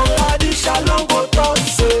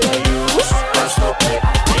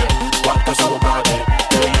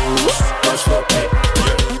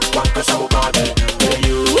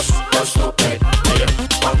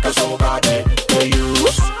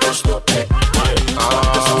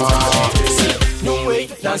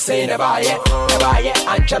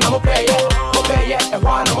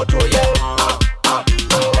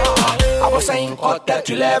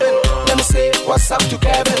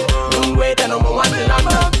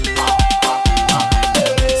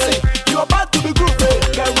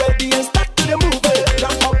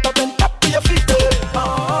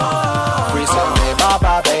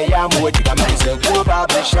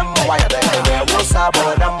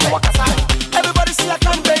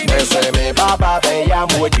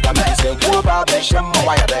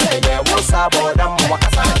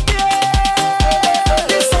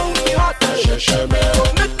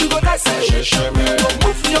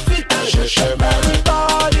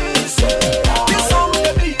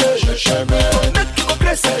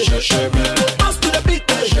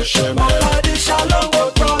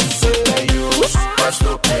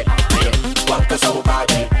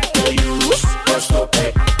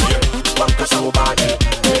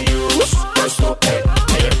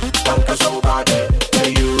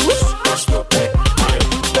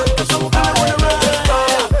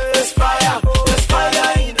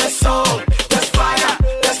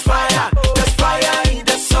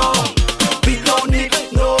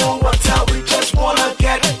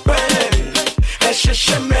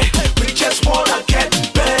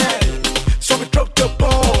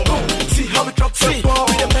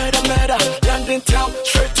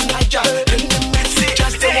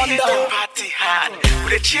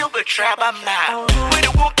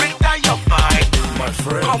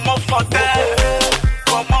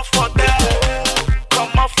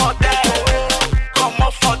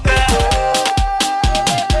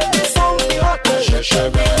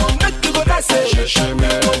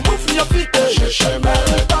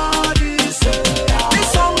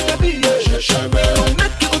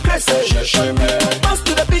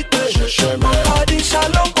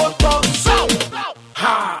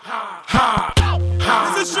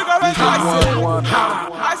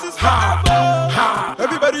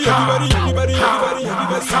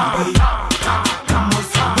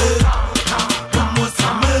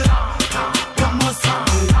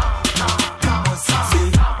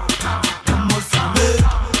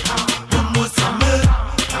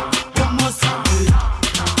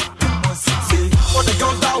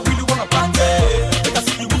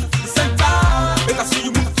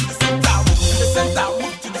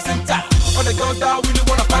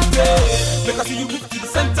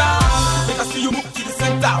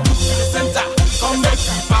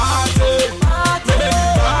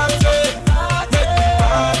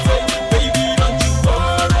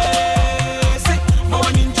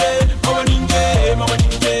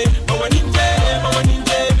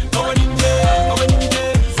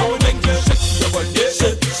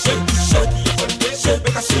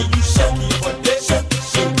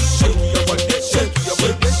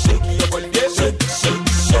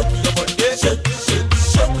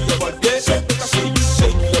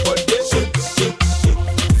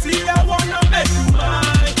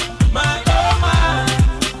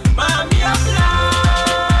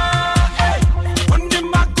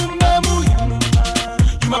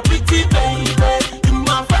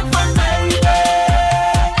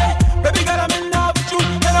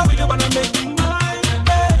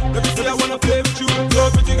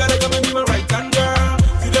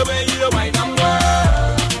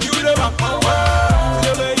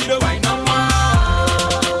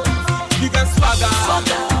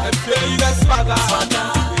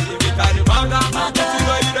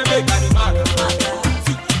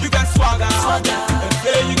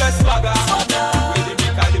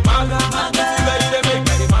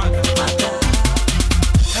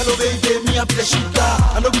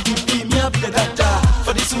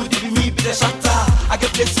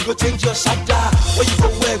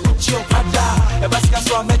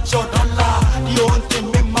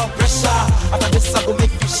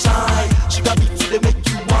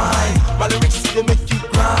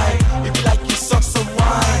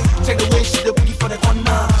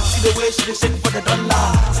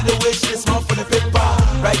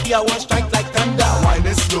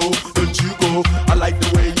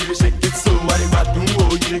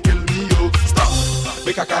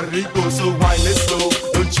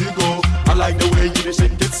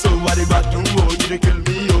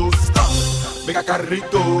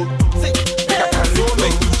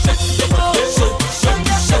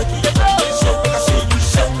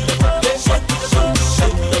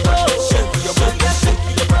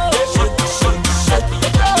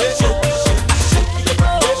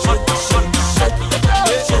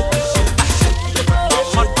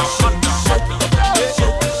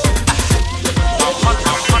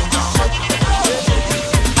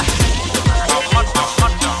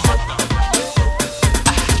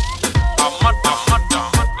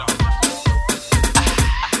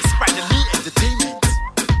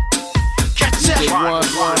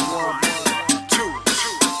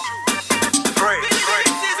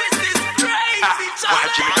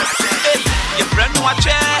Hey, your friend watch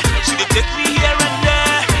she dey take me here and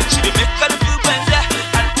there. She dey make her feel better,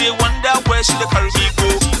 and they wonder where she dey carry me go.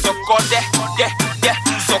 So call there,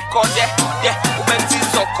 so call there, Ubenti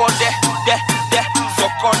so call there, so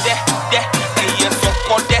call there, hey so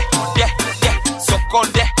call there, so call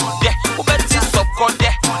there, Ubenti so call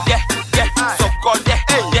there, so call there,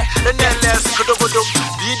 hey. Then let's go to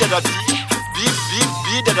be that be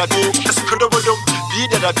that let's go to be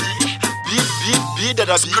that be that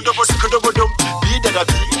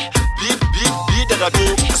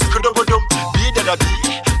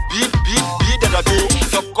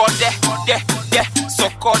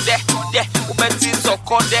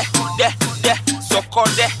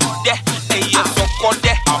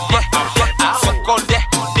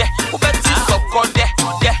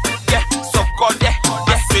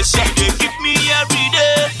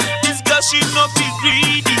she no be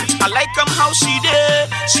greedy. I like how she did.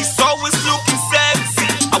 She's always looking sexy.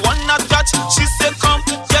 I wanna touch. She said, "Come,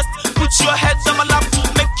 just put your head on my lap,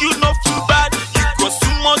 make you no feel bad. You go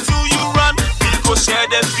sumo till you run. We go share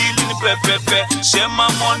the feeling, pepe. Share my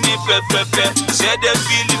money, pepe. Share the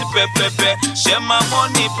feeling, pepe. Share my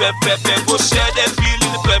money, pepe. Go share the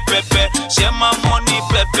feeling, pepe. Share my money,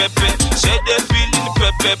 pepe. Share the feeling,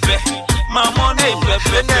 pepe. My money,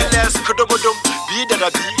 pepe. Let's go to be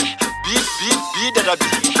that be that I be.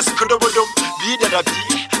 Let's go to be that I be.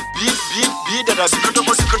 Be that I be. Be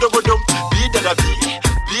that I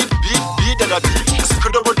be that I be. Let's go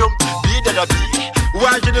to be that I be.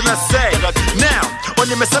 Why didn't I say now?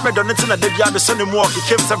 Only me say me don't know that they be so no more. It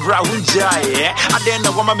came some brown jay. I didn't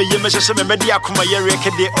know what my yemesh me media kuma yere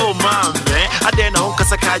kede. Oh man, I didn't know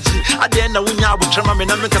kasakaji. I didn't know unya butrama me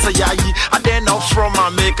na me kasayayi. I didn't know from my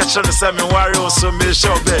make a chance say me worry so me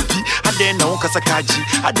show baby. I didn't know kasakaji.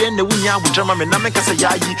 I didn't know unya butrama me na me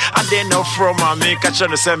kasayayi. I didn't know from my make a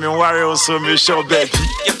chance say me worry so me show baby.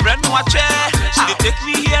 Your friend watch she dey take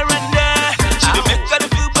me here and there. She dey make her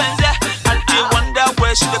feel better, and they wonder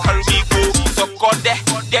where she dey carry me go. So call there,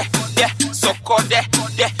 so call there,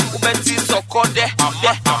 Ubenti so call there,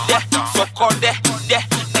 so call there,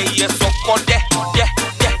 hey so call there,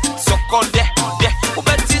 so call there,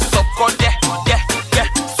 Ubenti so call there,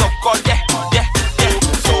 so call there,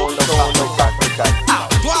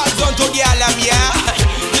 What's done to the alarm, yeah?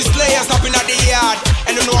 These players up in the yard,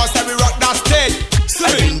 and you know us that we rock that stage.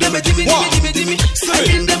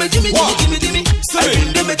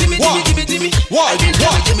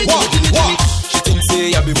 She think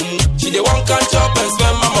say I be mumu. She dey want catch up and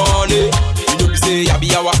spend my money. You know say I be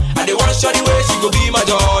yawa. I dey want show the way she go be my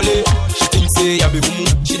jolly. She think say I be mumu.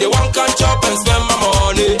 She dey want catch up and spend my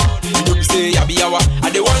money. You know say I be yawa. I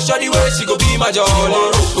dey want show the way she go be my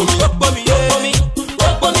jolly. Rock for me, rock for me,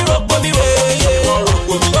 rock for me, rock for me, rock for me,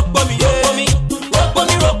 rock for me, rock for me, rock for me,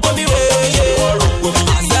 rock for me, rock for me.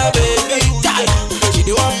 I say baby, die. She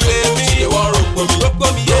dey want play me. She dey want rock for me, rock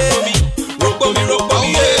for me, rock for me, rock for me,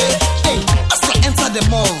 Hey, as I enter the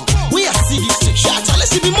mall, we are see this chick. Let's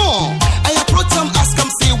see the more. I approach him, ask him,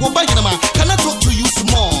 say, "What about you, man? Can I talk to you some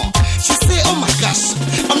more?" She say, "Oh my gosh,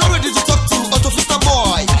 I'm not ready to talk to Autofista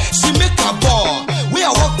boy." She make a ball. We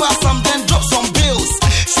are walk past some, then drop some bills.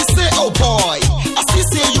 She say, "Oh boy, I see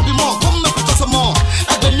say you be more. Come up with some more."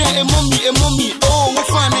 I been there, a mommy. Oh, what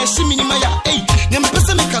fun? She me maya. Hey, nem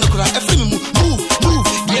person me can cry. Every move,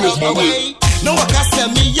 get out my way. No, I can't say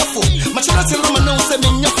me yafo. My children tell them no, say me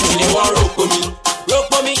yafo. She dey want rock for me, rock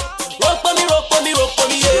for me, rock for me, rock for me, rock for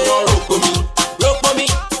me, yeah. Rock for me, rock for me,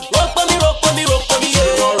 rock for me, rock for me, rock for me,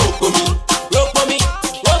 yeah. Rock for me, rock for me,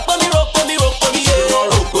 rock for me, rock for me, rock for me, yeah.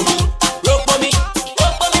 Rock for me, rock for me,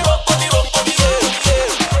 rock for me, rock for me, rock for me, yeah.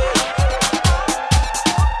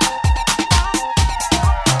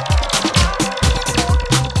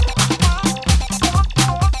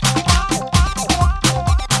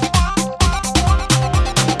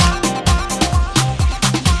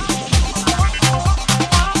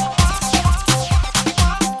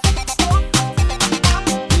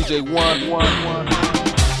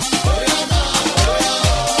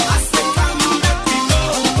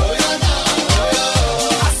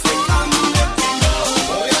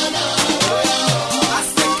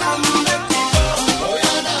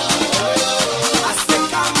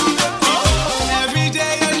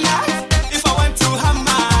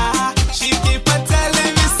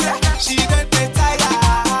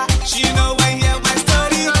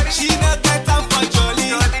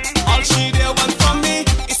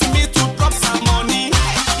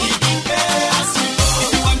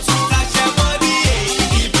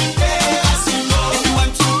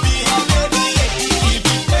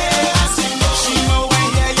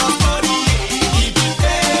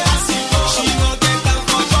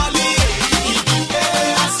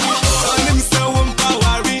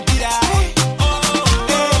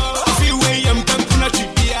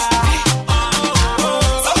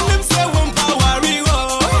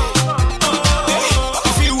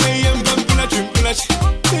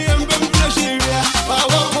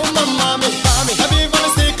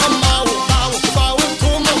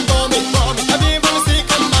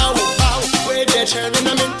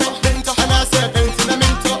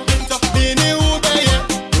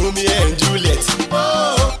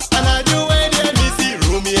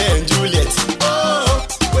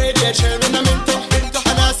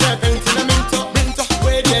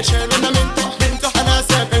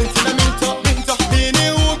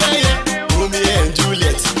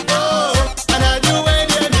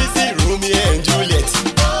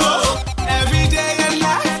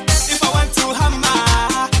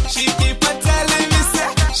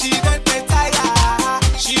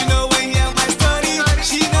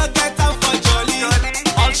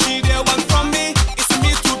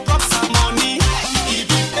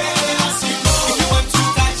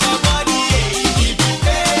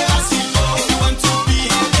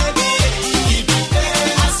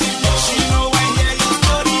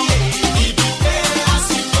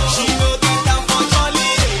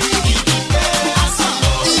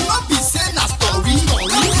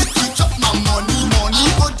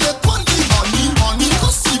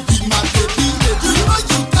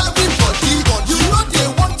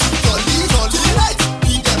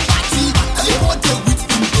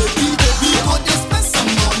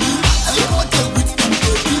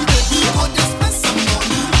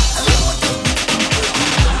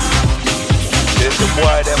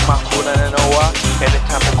 good and you know what?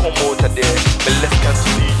 Anytime I come out of there, me listen to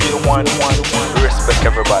DJ One. Respect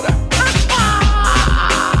everybody.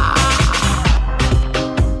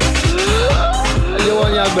 You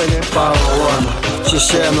want your belly? 501. She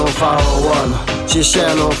share no 501. She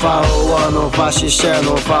share no 501. No 5, she share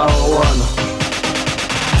no 501.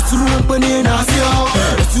 Tu non peux ni nasio,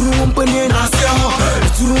 tu non peux ni nasio,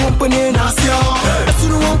 tu non peux ni nasio, tu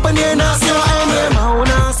non peux ni nasio. Ene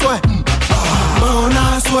maona swe,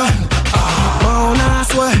 maona swe, maona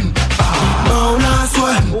swe, maona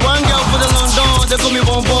swe. One girl for the London, they call me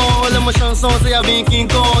bonbon. Let my chanson say I've been King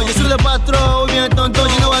Kong. Je suis le patron, ou bien tonton.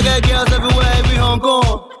 You know I got girls everywhere, every Hong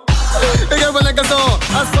Kong. Hey girl, like a song.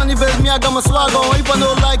 As funny as me, I got my swag on. If I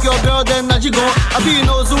don't like your girl, then now you go. I be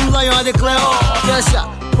no Zoom lion, I declare. Oh, yeah,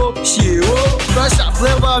 shot. Shit, whoa, fresh out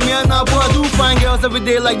flavor, me and I boy, I do find girls every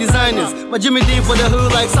day like designers. My Jimmy D for the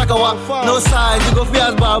hood like Sakawa. No size, you go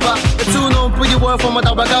fierce, Baba. The two no pretty boy from a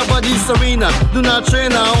Tabaka body Serena. Do not train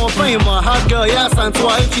her, I won't find my hot girl, yes, and so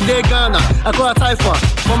if she day Ghana. I call her Typha.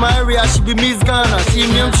 From my area, she be Miss Ghana. She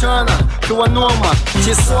me, I'm trying to a norma.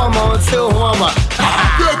 She saw me until Homa.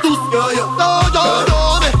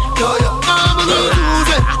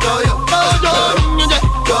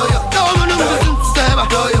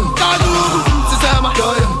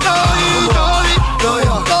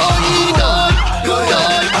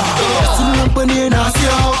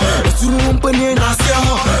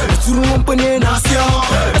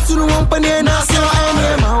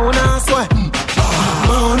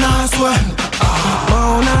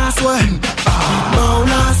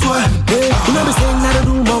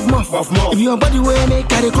 If your body way make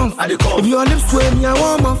carry come, if your lips way me I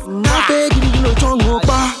warm up. Now beg you no tongue go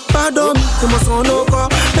pa. Pardon me, you must no go.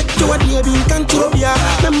 Make you what you be can't chobia.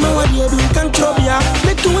 Remember what you be can't chobia.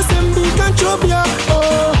 Make you send be can't chobia.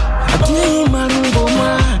 Oh, I tell man go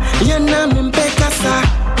ma. Yana mimpekasa.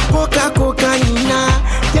 Coca coca nina.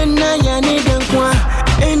 Yana yani denkwa.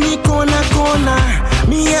 Any corner.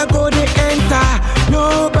 Me I go the enter.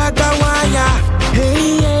 No bagawaya.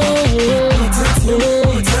 Hey hey.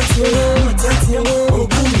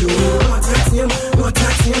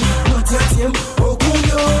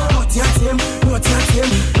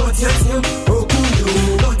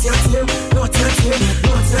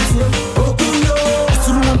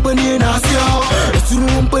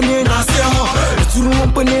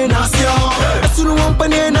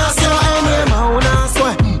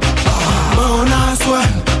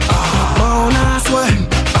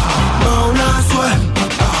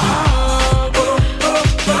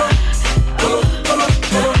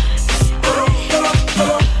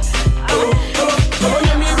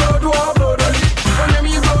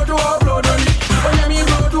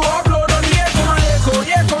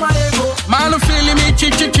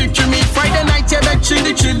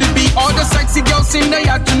 In the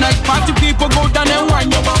yard tonight, party people go down and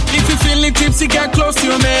wind your up. If you feeling tipsy, get close to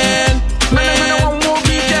your man. Man, one more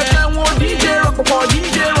beat, man, one DJ rock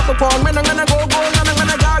up, man, I'm gonna go, man, I'm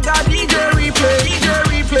gonna gaga, DJ replay, DJ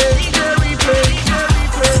replay, DJ replay, DJ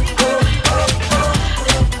replay.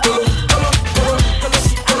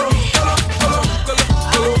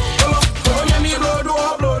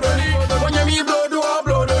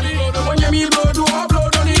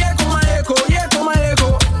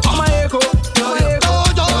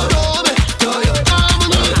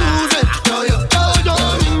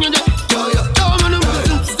 Yo, yo,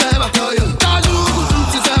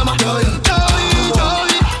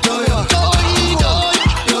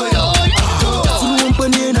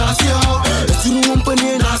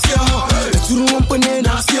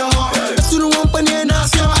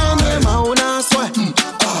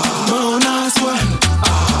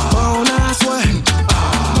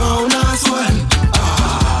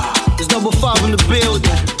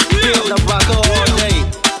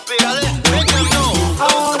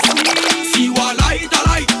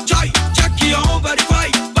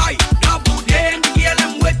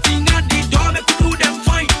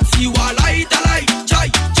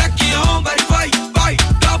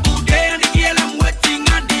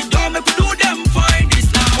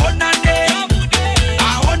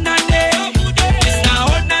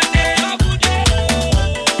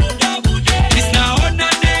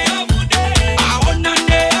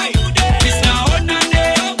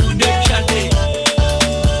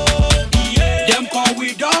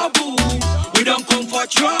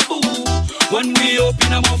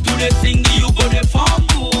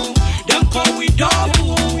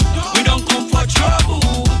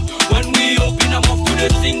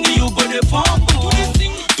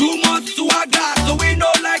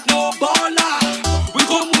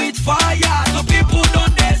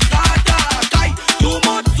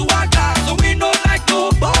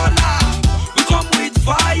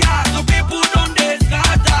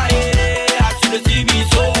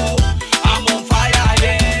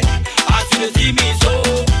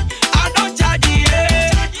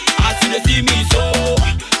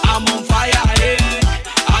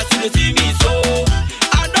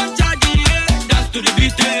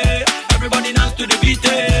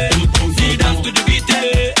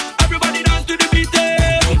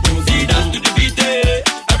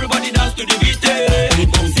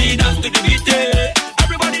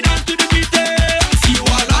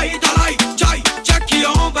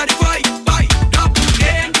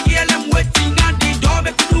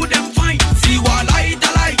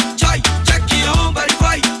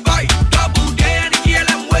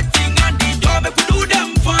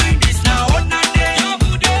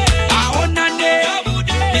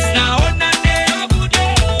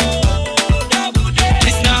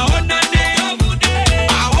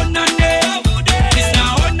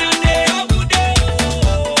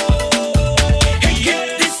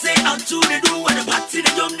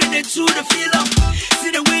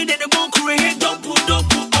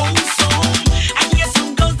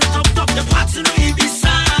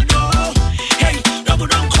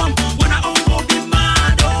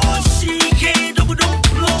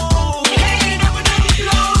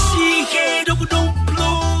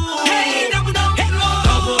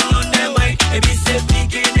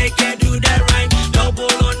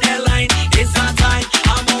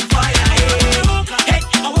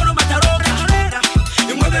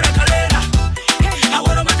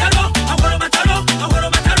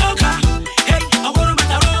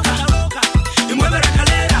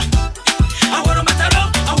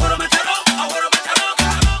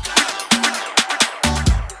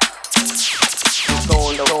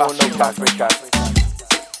 Africa.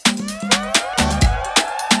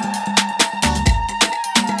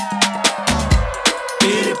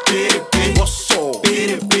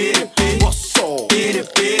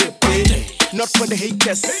 Not for the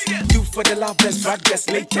haters, you for the lovers,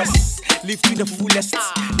 raggers, latest. Live to the fullest.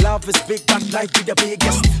 Love is big, but life be the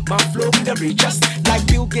biggest. My flow be the richest. Like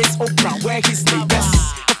Bill Gates, Oprah, where his neighbors.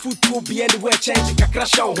 A food will be anywhere, change it,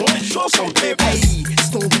 crash out. Show some paper.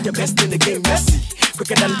 Stone be the best in the game, Messi.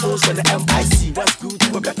 Quicker than O's on the MIC. What's good,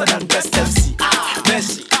 we're better than best MC.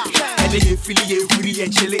 Messi. And they feel it, free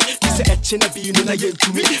and chilly. This is a chin of being in a year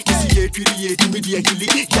to me. This is a period to me, the hilly.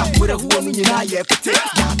 Yeah, put a woman in a year, but yeah,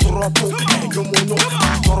 Toropo, no mono,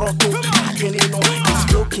 Toropo, I can't know. It's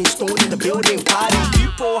broken stone in the building, party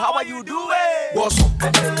people, how are you doing? What's up?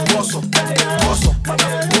 What's up? What's up?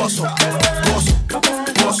 What's up? What's up?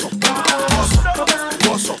 What's up?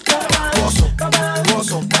 What's up? What's up? What's up?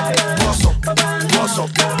 What's up? What's up? What's up? What's up?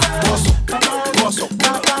 What's up?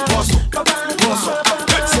 What's up? What's up?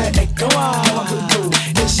 Say it go out,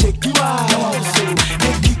 it shake you out,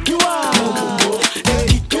 it kick you out, it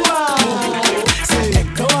kick you out. Say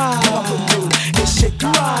it go out, it shake you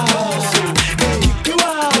out, it kick you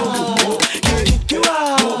out, it kick you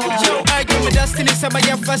out. Yo, I give me destiny, some of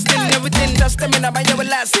your fasting, everything. Dust them in my year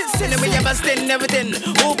last. Send me your busting, everything.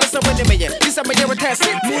 Oh, but some of them, this is my year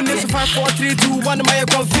tested. Moon is 5, 4, 3, 2, 1. Am I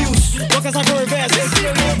confused? What can I go reverse?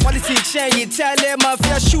 Quality change, tell them my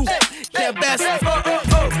fair shoe. Their best.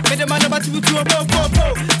 Made the man about to a go.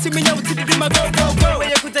 See me now to do my go. Where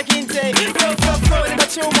you put a kinte. Go.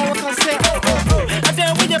 But you want to say, I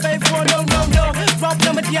don't win your baby for no. Drop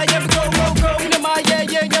number, yeah, go. In my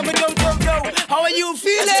yeah, never go. How are you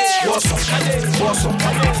feeling? What's up? What's up?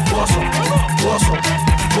 What's up? What's up?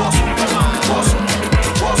 What's up? What's up? What's up?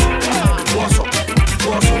 What's up? What's up?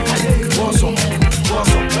 What's up? What's up?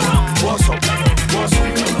 What's up? What's up?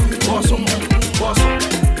 What's up? What's up?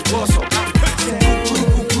 What's up?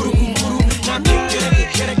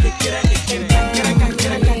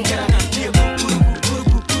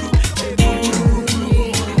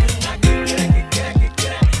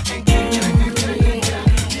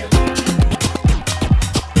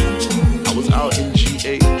 I was out in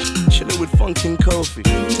GH, chilling with Funkin' Kofi.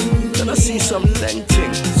 Then I see some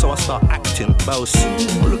lenting, so I start acting bossy.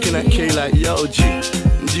 I'm looking at K like, yo, G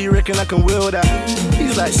reckon I can will that?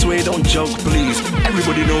 He's like, Sway, don't joke, please.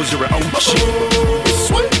 Everybody knows you're an OG. It's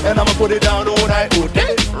sweet, and I'ma put it down all night, all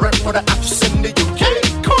day. Rep for the apps in the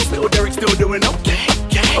UK. Course, little Derek still doing okay.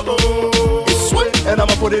 It's sweet, and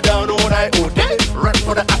I'ma put it down all night, all day. Rep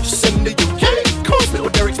for the apps in the UK. Course, little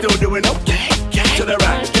Derek still doing okay. To the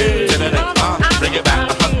right, to the left, bring it back,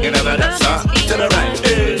 you never left, to the right,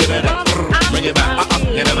 to the left, bring it back,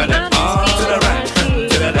 you never left, to the right,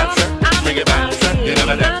 to the left, bring it back, you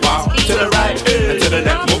never left, to the right, to the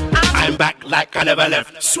left, I'm back like I never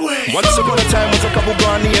left. Sway. Once upon a time was a couple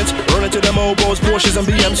Ghanaians rolling to them Mobos, Porsches and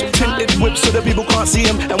BMs, tinted whips so the people can't see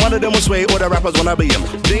him. And one of them was Sway, all the rappers wanna be him.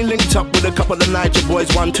 They linked up with a couple of Niger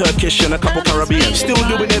boys, one Turkish and a couple Caribbean. Still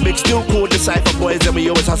doing it big, still cool, the cypher boys, and we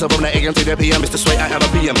always hustle from the AM to the PM. Mr. Sway, I am a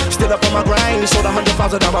PM. Still up on my grind, sold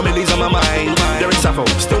 $100,000 millies on my mind. Derek Sappho,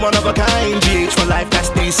 still one of a kind. GH for life, that's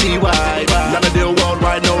DCY. None of deal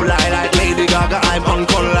worldwide, no lie. Like Lady Gaga, I'm on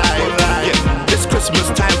con live. Yeah. This Christmas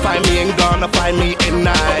time, find me in Ghana, find me in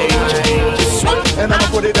Nigeria. And I'ma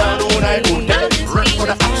put it down all night, all day. Rep for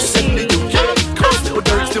the apps in the UK. Cause little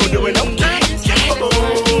Derek still doing okay.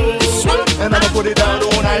 And I'ma put it down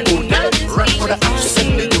all night, all day. Rep for the apps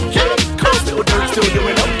in the UK. Cause little Derek still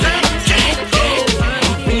doing okay.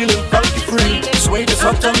 I'm feeling funky free. Sway this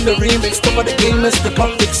hot on the remix. Top of the game, it's the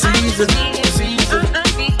conflict season.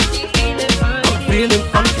 I'm feeling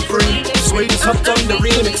funky free. Sway this hot on the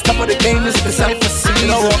remix. Top of the game, it's the cypher season. You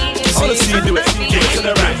know what? I wanna see you do it. Give it to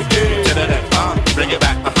the right, to the left, bring it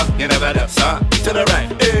back, you never left, to the right,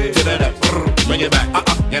 to the left, bring it back,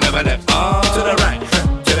 you never left, to the right,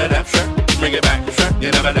 to the left, bring it back, you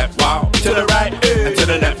never left, wow, to the right, and to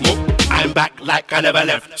the left, I'm back like I never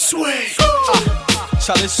left. Sway.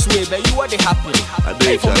 Charlie Sway, but you what they happen. I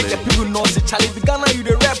did, for make the people know say Charlie the Ghana you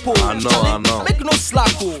the rap. I know. Make no slack.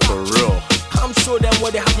 For real. I'm sure them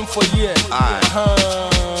what they happen for years. Alright.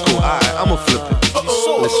 Cool, alright, I'ma flip it. Let's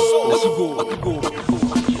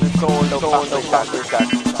go.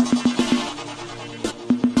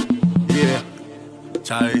 Yeah,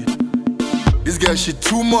 Charlie. This girl shit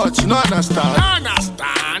too much, you know understand?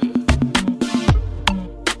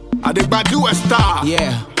 I think I do a star.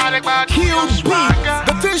 Yeah. Kill me.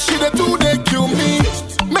 The things she they do, they kill me.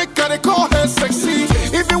 Make her they call her sexy.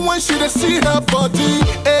 Even when she they see her body,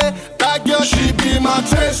 that girl she be my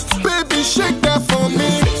test. Baby, shake that for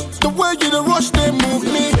me. The way you the rush they move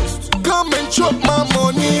me.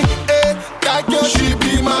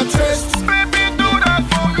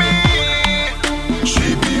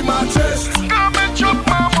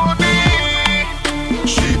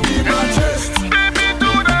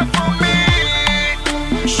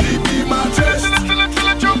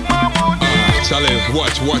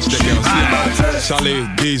 watch the girl. Charlie,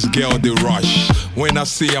 this girl they rush. When I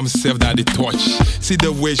see I'm self that they touch. See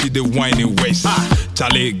the way she the whining waist.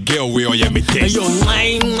 Charlie, girl, we all yeah me taste. Yo,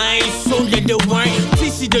 mine, so get the wine.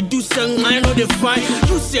 TC the do some mine or the fine.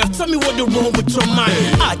 You say, tell me what the wrong with your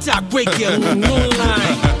mind. I talk break girl, no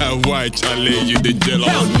line. Why, Charlie, you the jealous?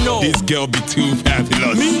 Hell no. This girl be too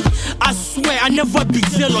fabulous. Me? I swear I never be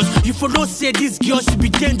jealous. You for don't say this girl should be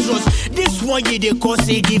dangerous. This one year they call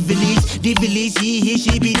say the village, he,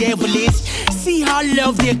 she be devilish. See how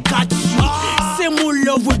love they catch you. Same more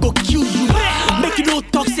love will go kill you. Make you no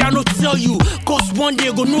talk, say I no tell you. Cause one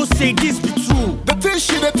day go no say this be true. The things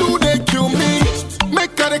she they do, they kill me.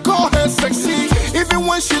 Make her they call her sexy. Even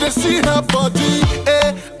when she they see her body.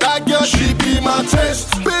 That girl, she be my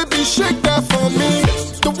test. Baby, shake that for me.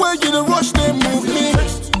 The way you the rush, they move me.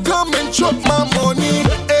 Come and chop my money.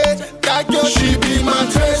 That girl, she be my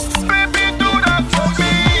test. Baby, do that for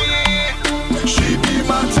me. She be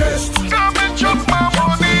my test. Come and chop my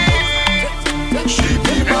money. She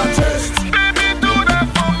be my test. Baby, do that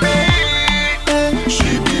for me.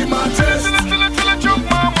 She be my test. Till I chop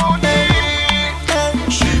my money.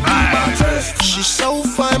 She be my test. She's so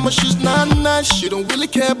fine, but she's not nice. She don't really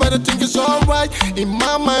care, but I think it's alright. In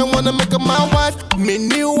my mind, wanna make her my wife. Me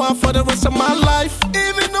new one for the rest of my life.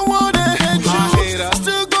 Even the world that hate you,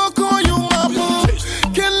 still gon' call you my boo.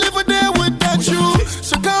 Can't live a day without you.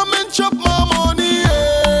 So come and chop my money,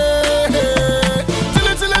 yeah.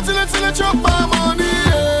 Till I chop my money,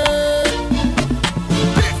 yeah.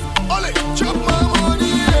 Ole, chop my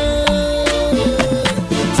money, yeah.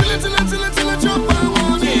 Till I chop my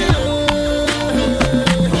money, yeah.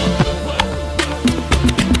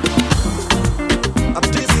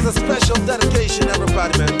 This is a special dedication,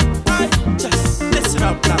 everybody, man. Just listen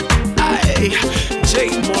up now. Aye, J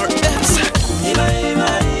Martins.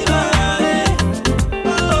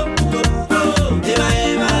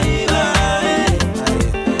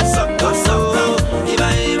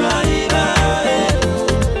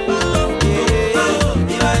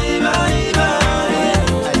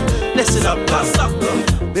 Listen up now.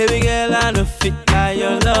 Baby girl, I know fit how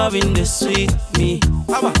your loving the sweet me.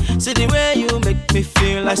 See the way you make me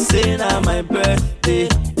feel like saying on my birthday.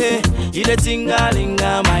 You the tingling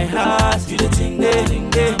on my heart. You the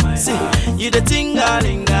tingling on my heart. You the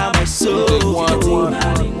tingling on my soul.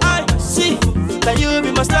 I see that you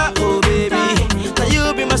be my star, oh baby. That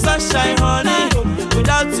you be my sunshine, honey.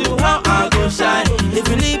 Without you, how I go shine? If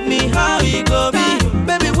you leave me, how you go be?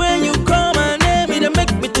 Baby, when you call my name, it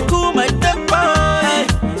make me to cool my temper.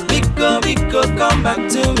 Biko, come back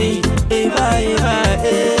to me.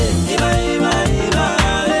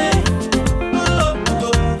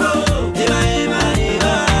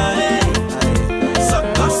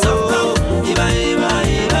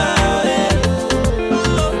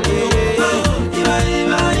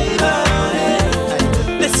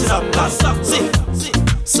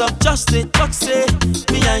 So just the talk say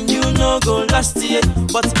me and you no go last year,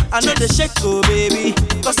 but I know the shake go baby.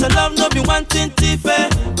 Cause the love no be one thing to fair.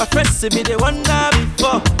 My friends say me they wonder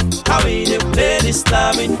before how we they play this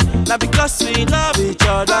loving. Now because we love each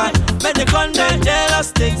other, make the content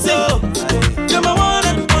jealous thing. So you're my one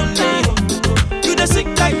and only. You the sick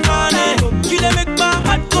like honey. You the make my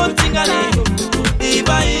heart go tingling.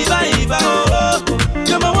 Eva, oh.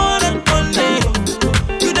 You're my one and only.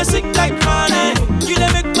 You the sick like honey. You the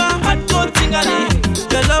make my heart go tingling.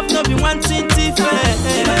 Your love no be one thing to fair.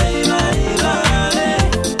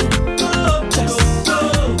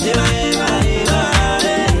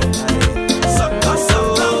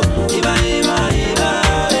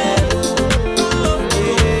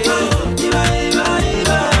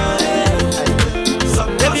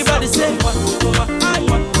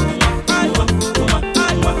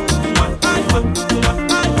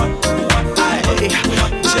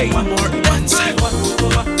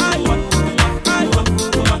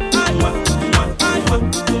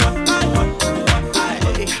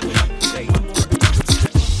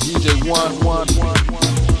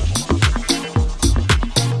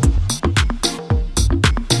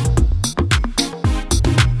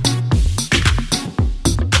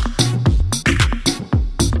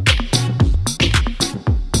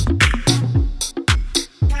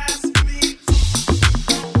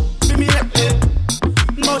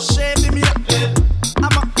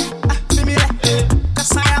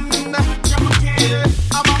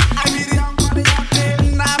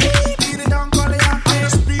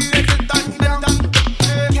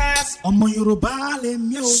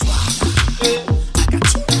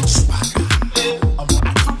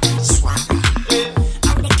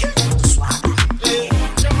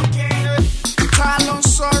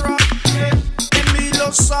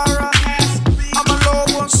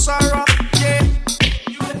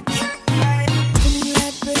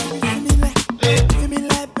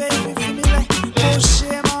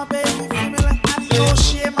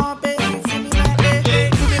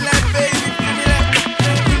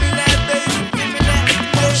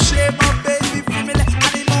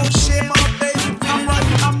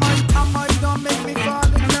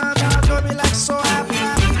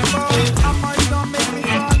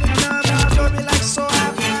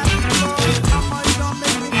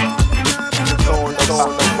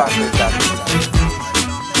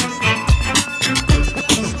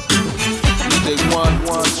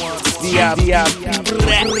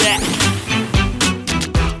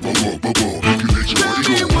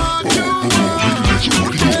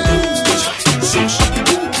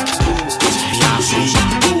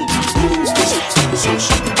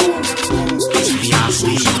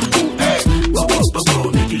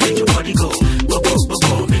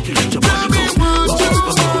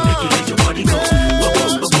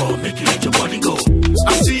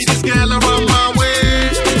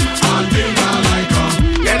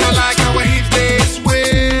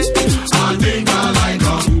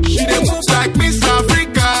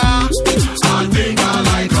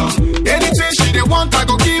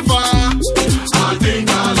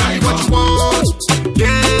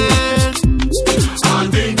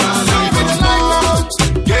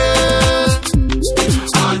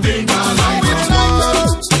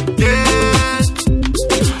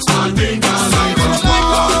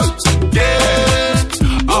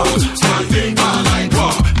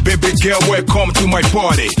 Welcome to my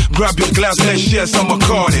party. Grab your glass, let's share some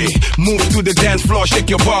Bacardi. Move to the dance floor, shake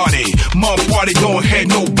your body. Mom party, don't hate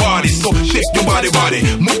nobody. So shake your body,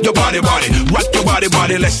 move your body, rock your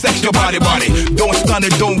body, let's sex your body. Don't stand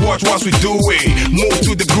it, don't watch what we do it. Move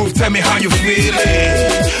to the groove, tell me how you feeling.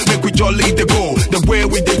 Make we jolly the goal. The way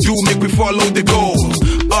we do, make we follow the goal.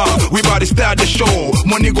 We about to start the show.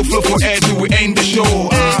 Money go flow for air till we end the show.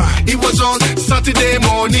 It was on Saturday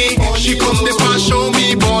morning. She come the past, show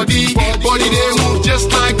me body. Body they move just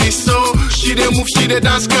like this, so she they move, she they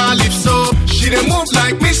dance calypso. She they move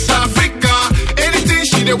like Miss Africa. Anything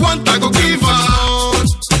she they want, I go give her.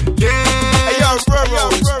 Yeah, hey, yo,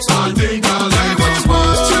 I think I like what you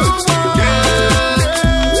want. Yeah,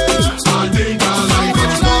 I think I like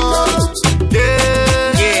what you want.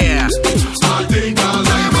 Yeah, I think I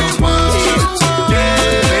like what you want. Yeah,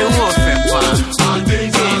 I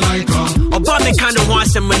think I like her. Obama kind of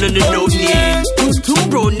wants some in the no yeah. Two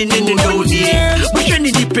rolling in the no yeah. But you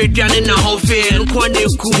need to pay down in the whole fair. Kwane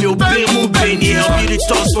kumyo be mu be ni help you to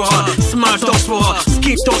talks for her, smart talks for her,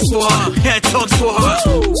 skin talks for her, hair talks for her.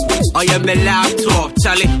 I am a laptop,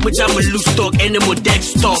 Charlie. Much I'm a loose stock, any more deck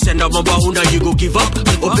stock. Send up my bahuna, you go give up.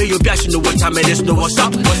 Obey your bash, you know what time it is, know what's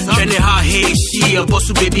up. Jenny her hey, she a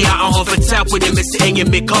boss baby, I don't have a tap with them, messy and your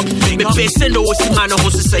makeup. Me face and no what's the man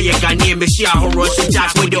who say you can hear me, she a horror, she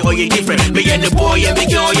jack with the oil different. Me and the boy, yeah, me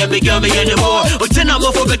girl, me and the boy. Oh, 10 I'm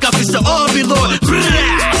off for back up, it's the all below.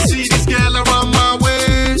 I see this girl around my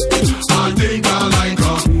way. I think I like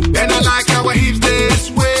her. And I like how her hips they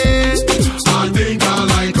sway. I think I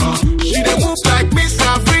like her. She they move like Miss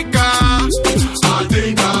Africa. I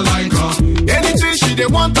think I like her. Anything she they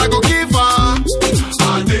want, I go give her.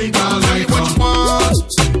 I think I like what you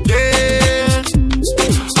want. Yeah,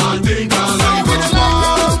 I think I like what you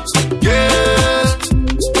want. Yeah,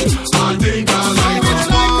 I think I like what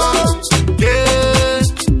you want. Yeah,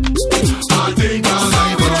 I think I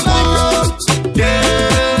like what you want. Yeah,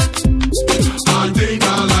 I think I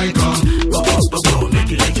like her. Make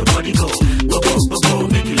you let your body go.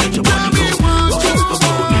 Make you let your body go. Make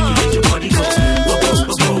you let your body go.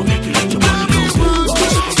 Make you let your body go.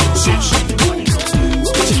 So she the body go.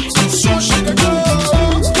 So she the go.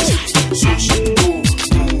 So she the go.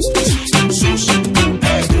 So she the go.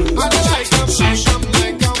 Hey, I like her. So she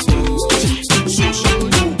like her. So she the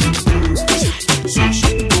go. So she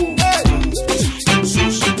the go. Hey, so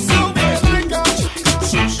she so like her.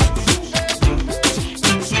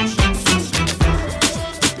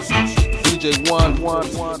 DJ Juan.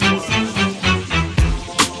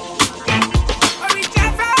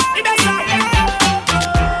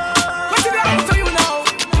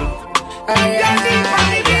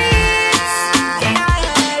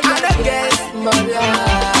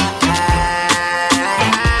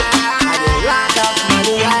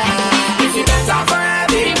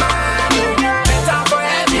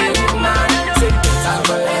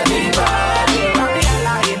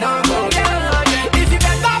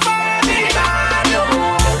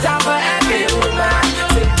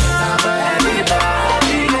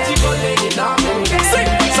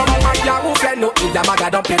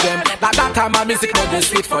 Don't pay them. Like that time my music no dey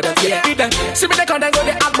sweet for them. Yeah, eat them. See me they come then go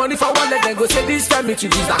they add money for one leg. Then go say this family to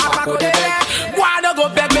use that I go they beg. Why no go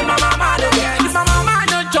beg me my mama no beg. If my mama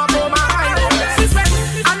no job oh my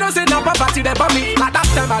I know say no property they buy me. Like that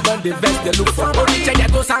time I done the best they look for. Only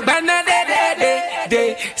change go sang bene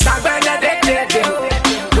de sang bene de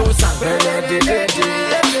go sang bene de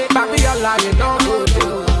baby you lie you don't go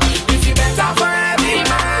do. If you better for every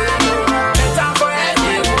man, better for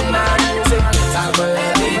every woman. Better for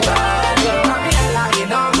every man, baby you lie you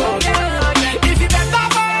don't go do. If you better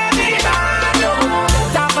for every man,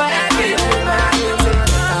 better for every woman.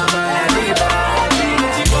 Better for every man,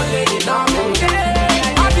 you go lay you don't go do.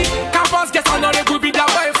 At the campus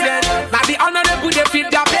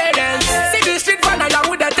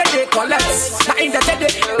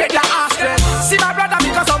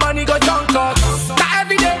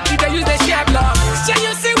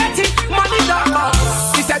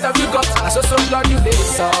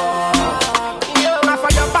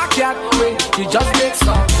just take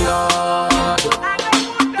some blood.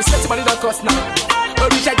 It's not money that cost now.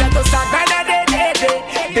 Orisha jato sak bene de.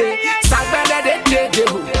 Sak bene de.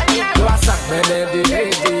 You are sak bene de.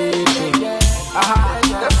 Aha.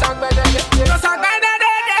 Sak bene de. Sak bene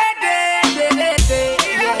de.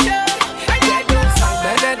 Sak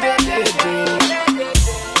bene de.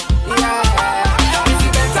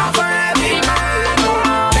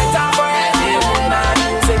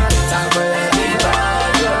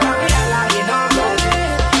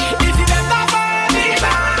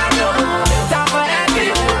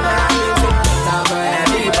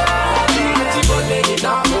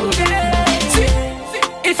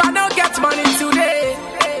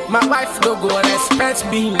 My wife no go respect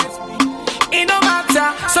me. It no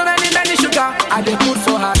matter, so many sugar I dey put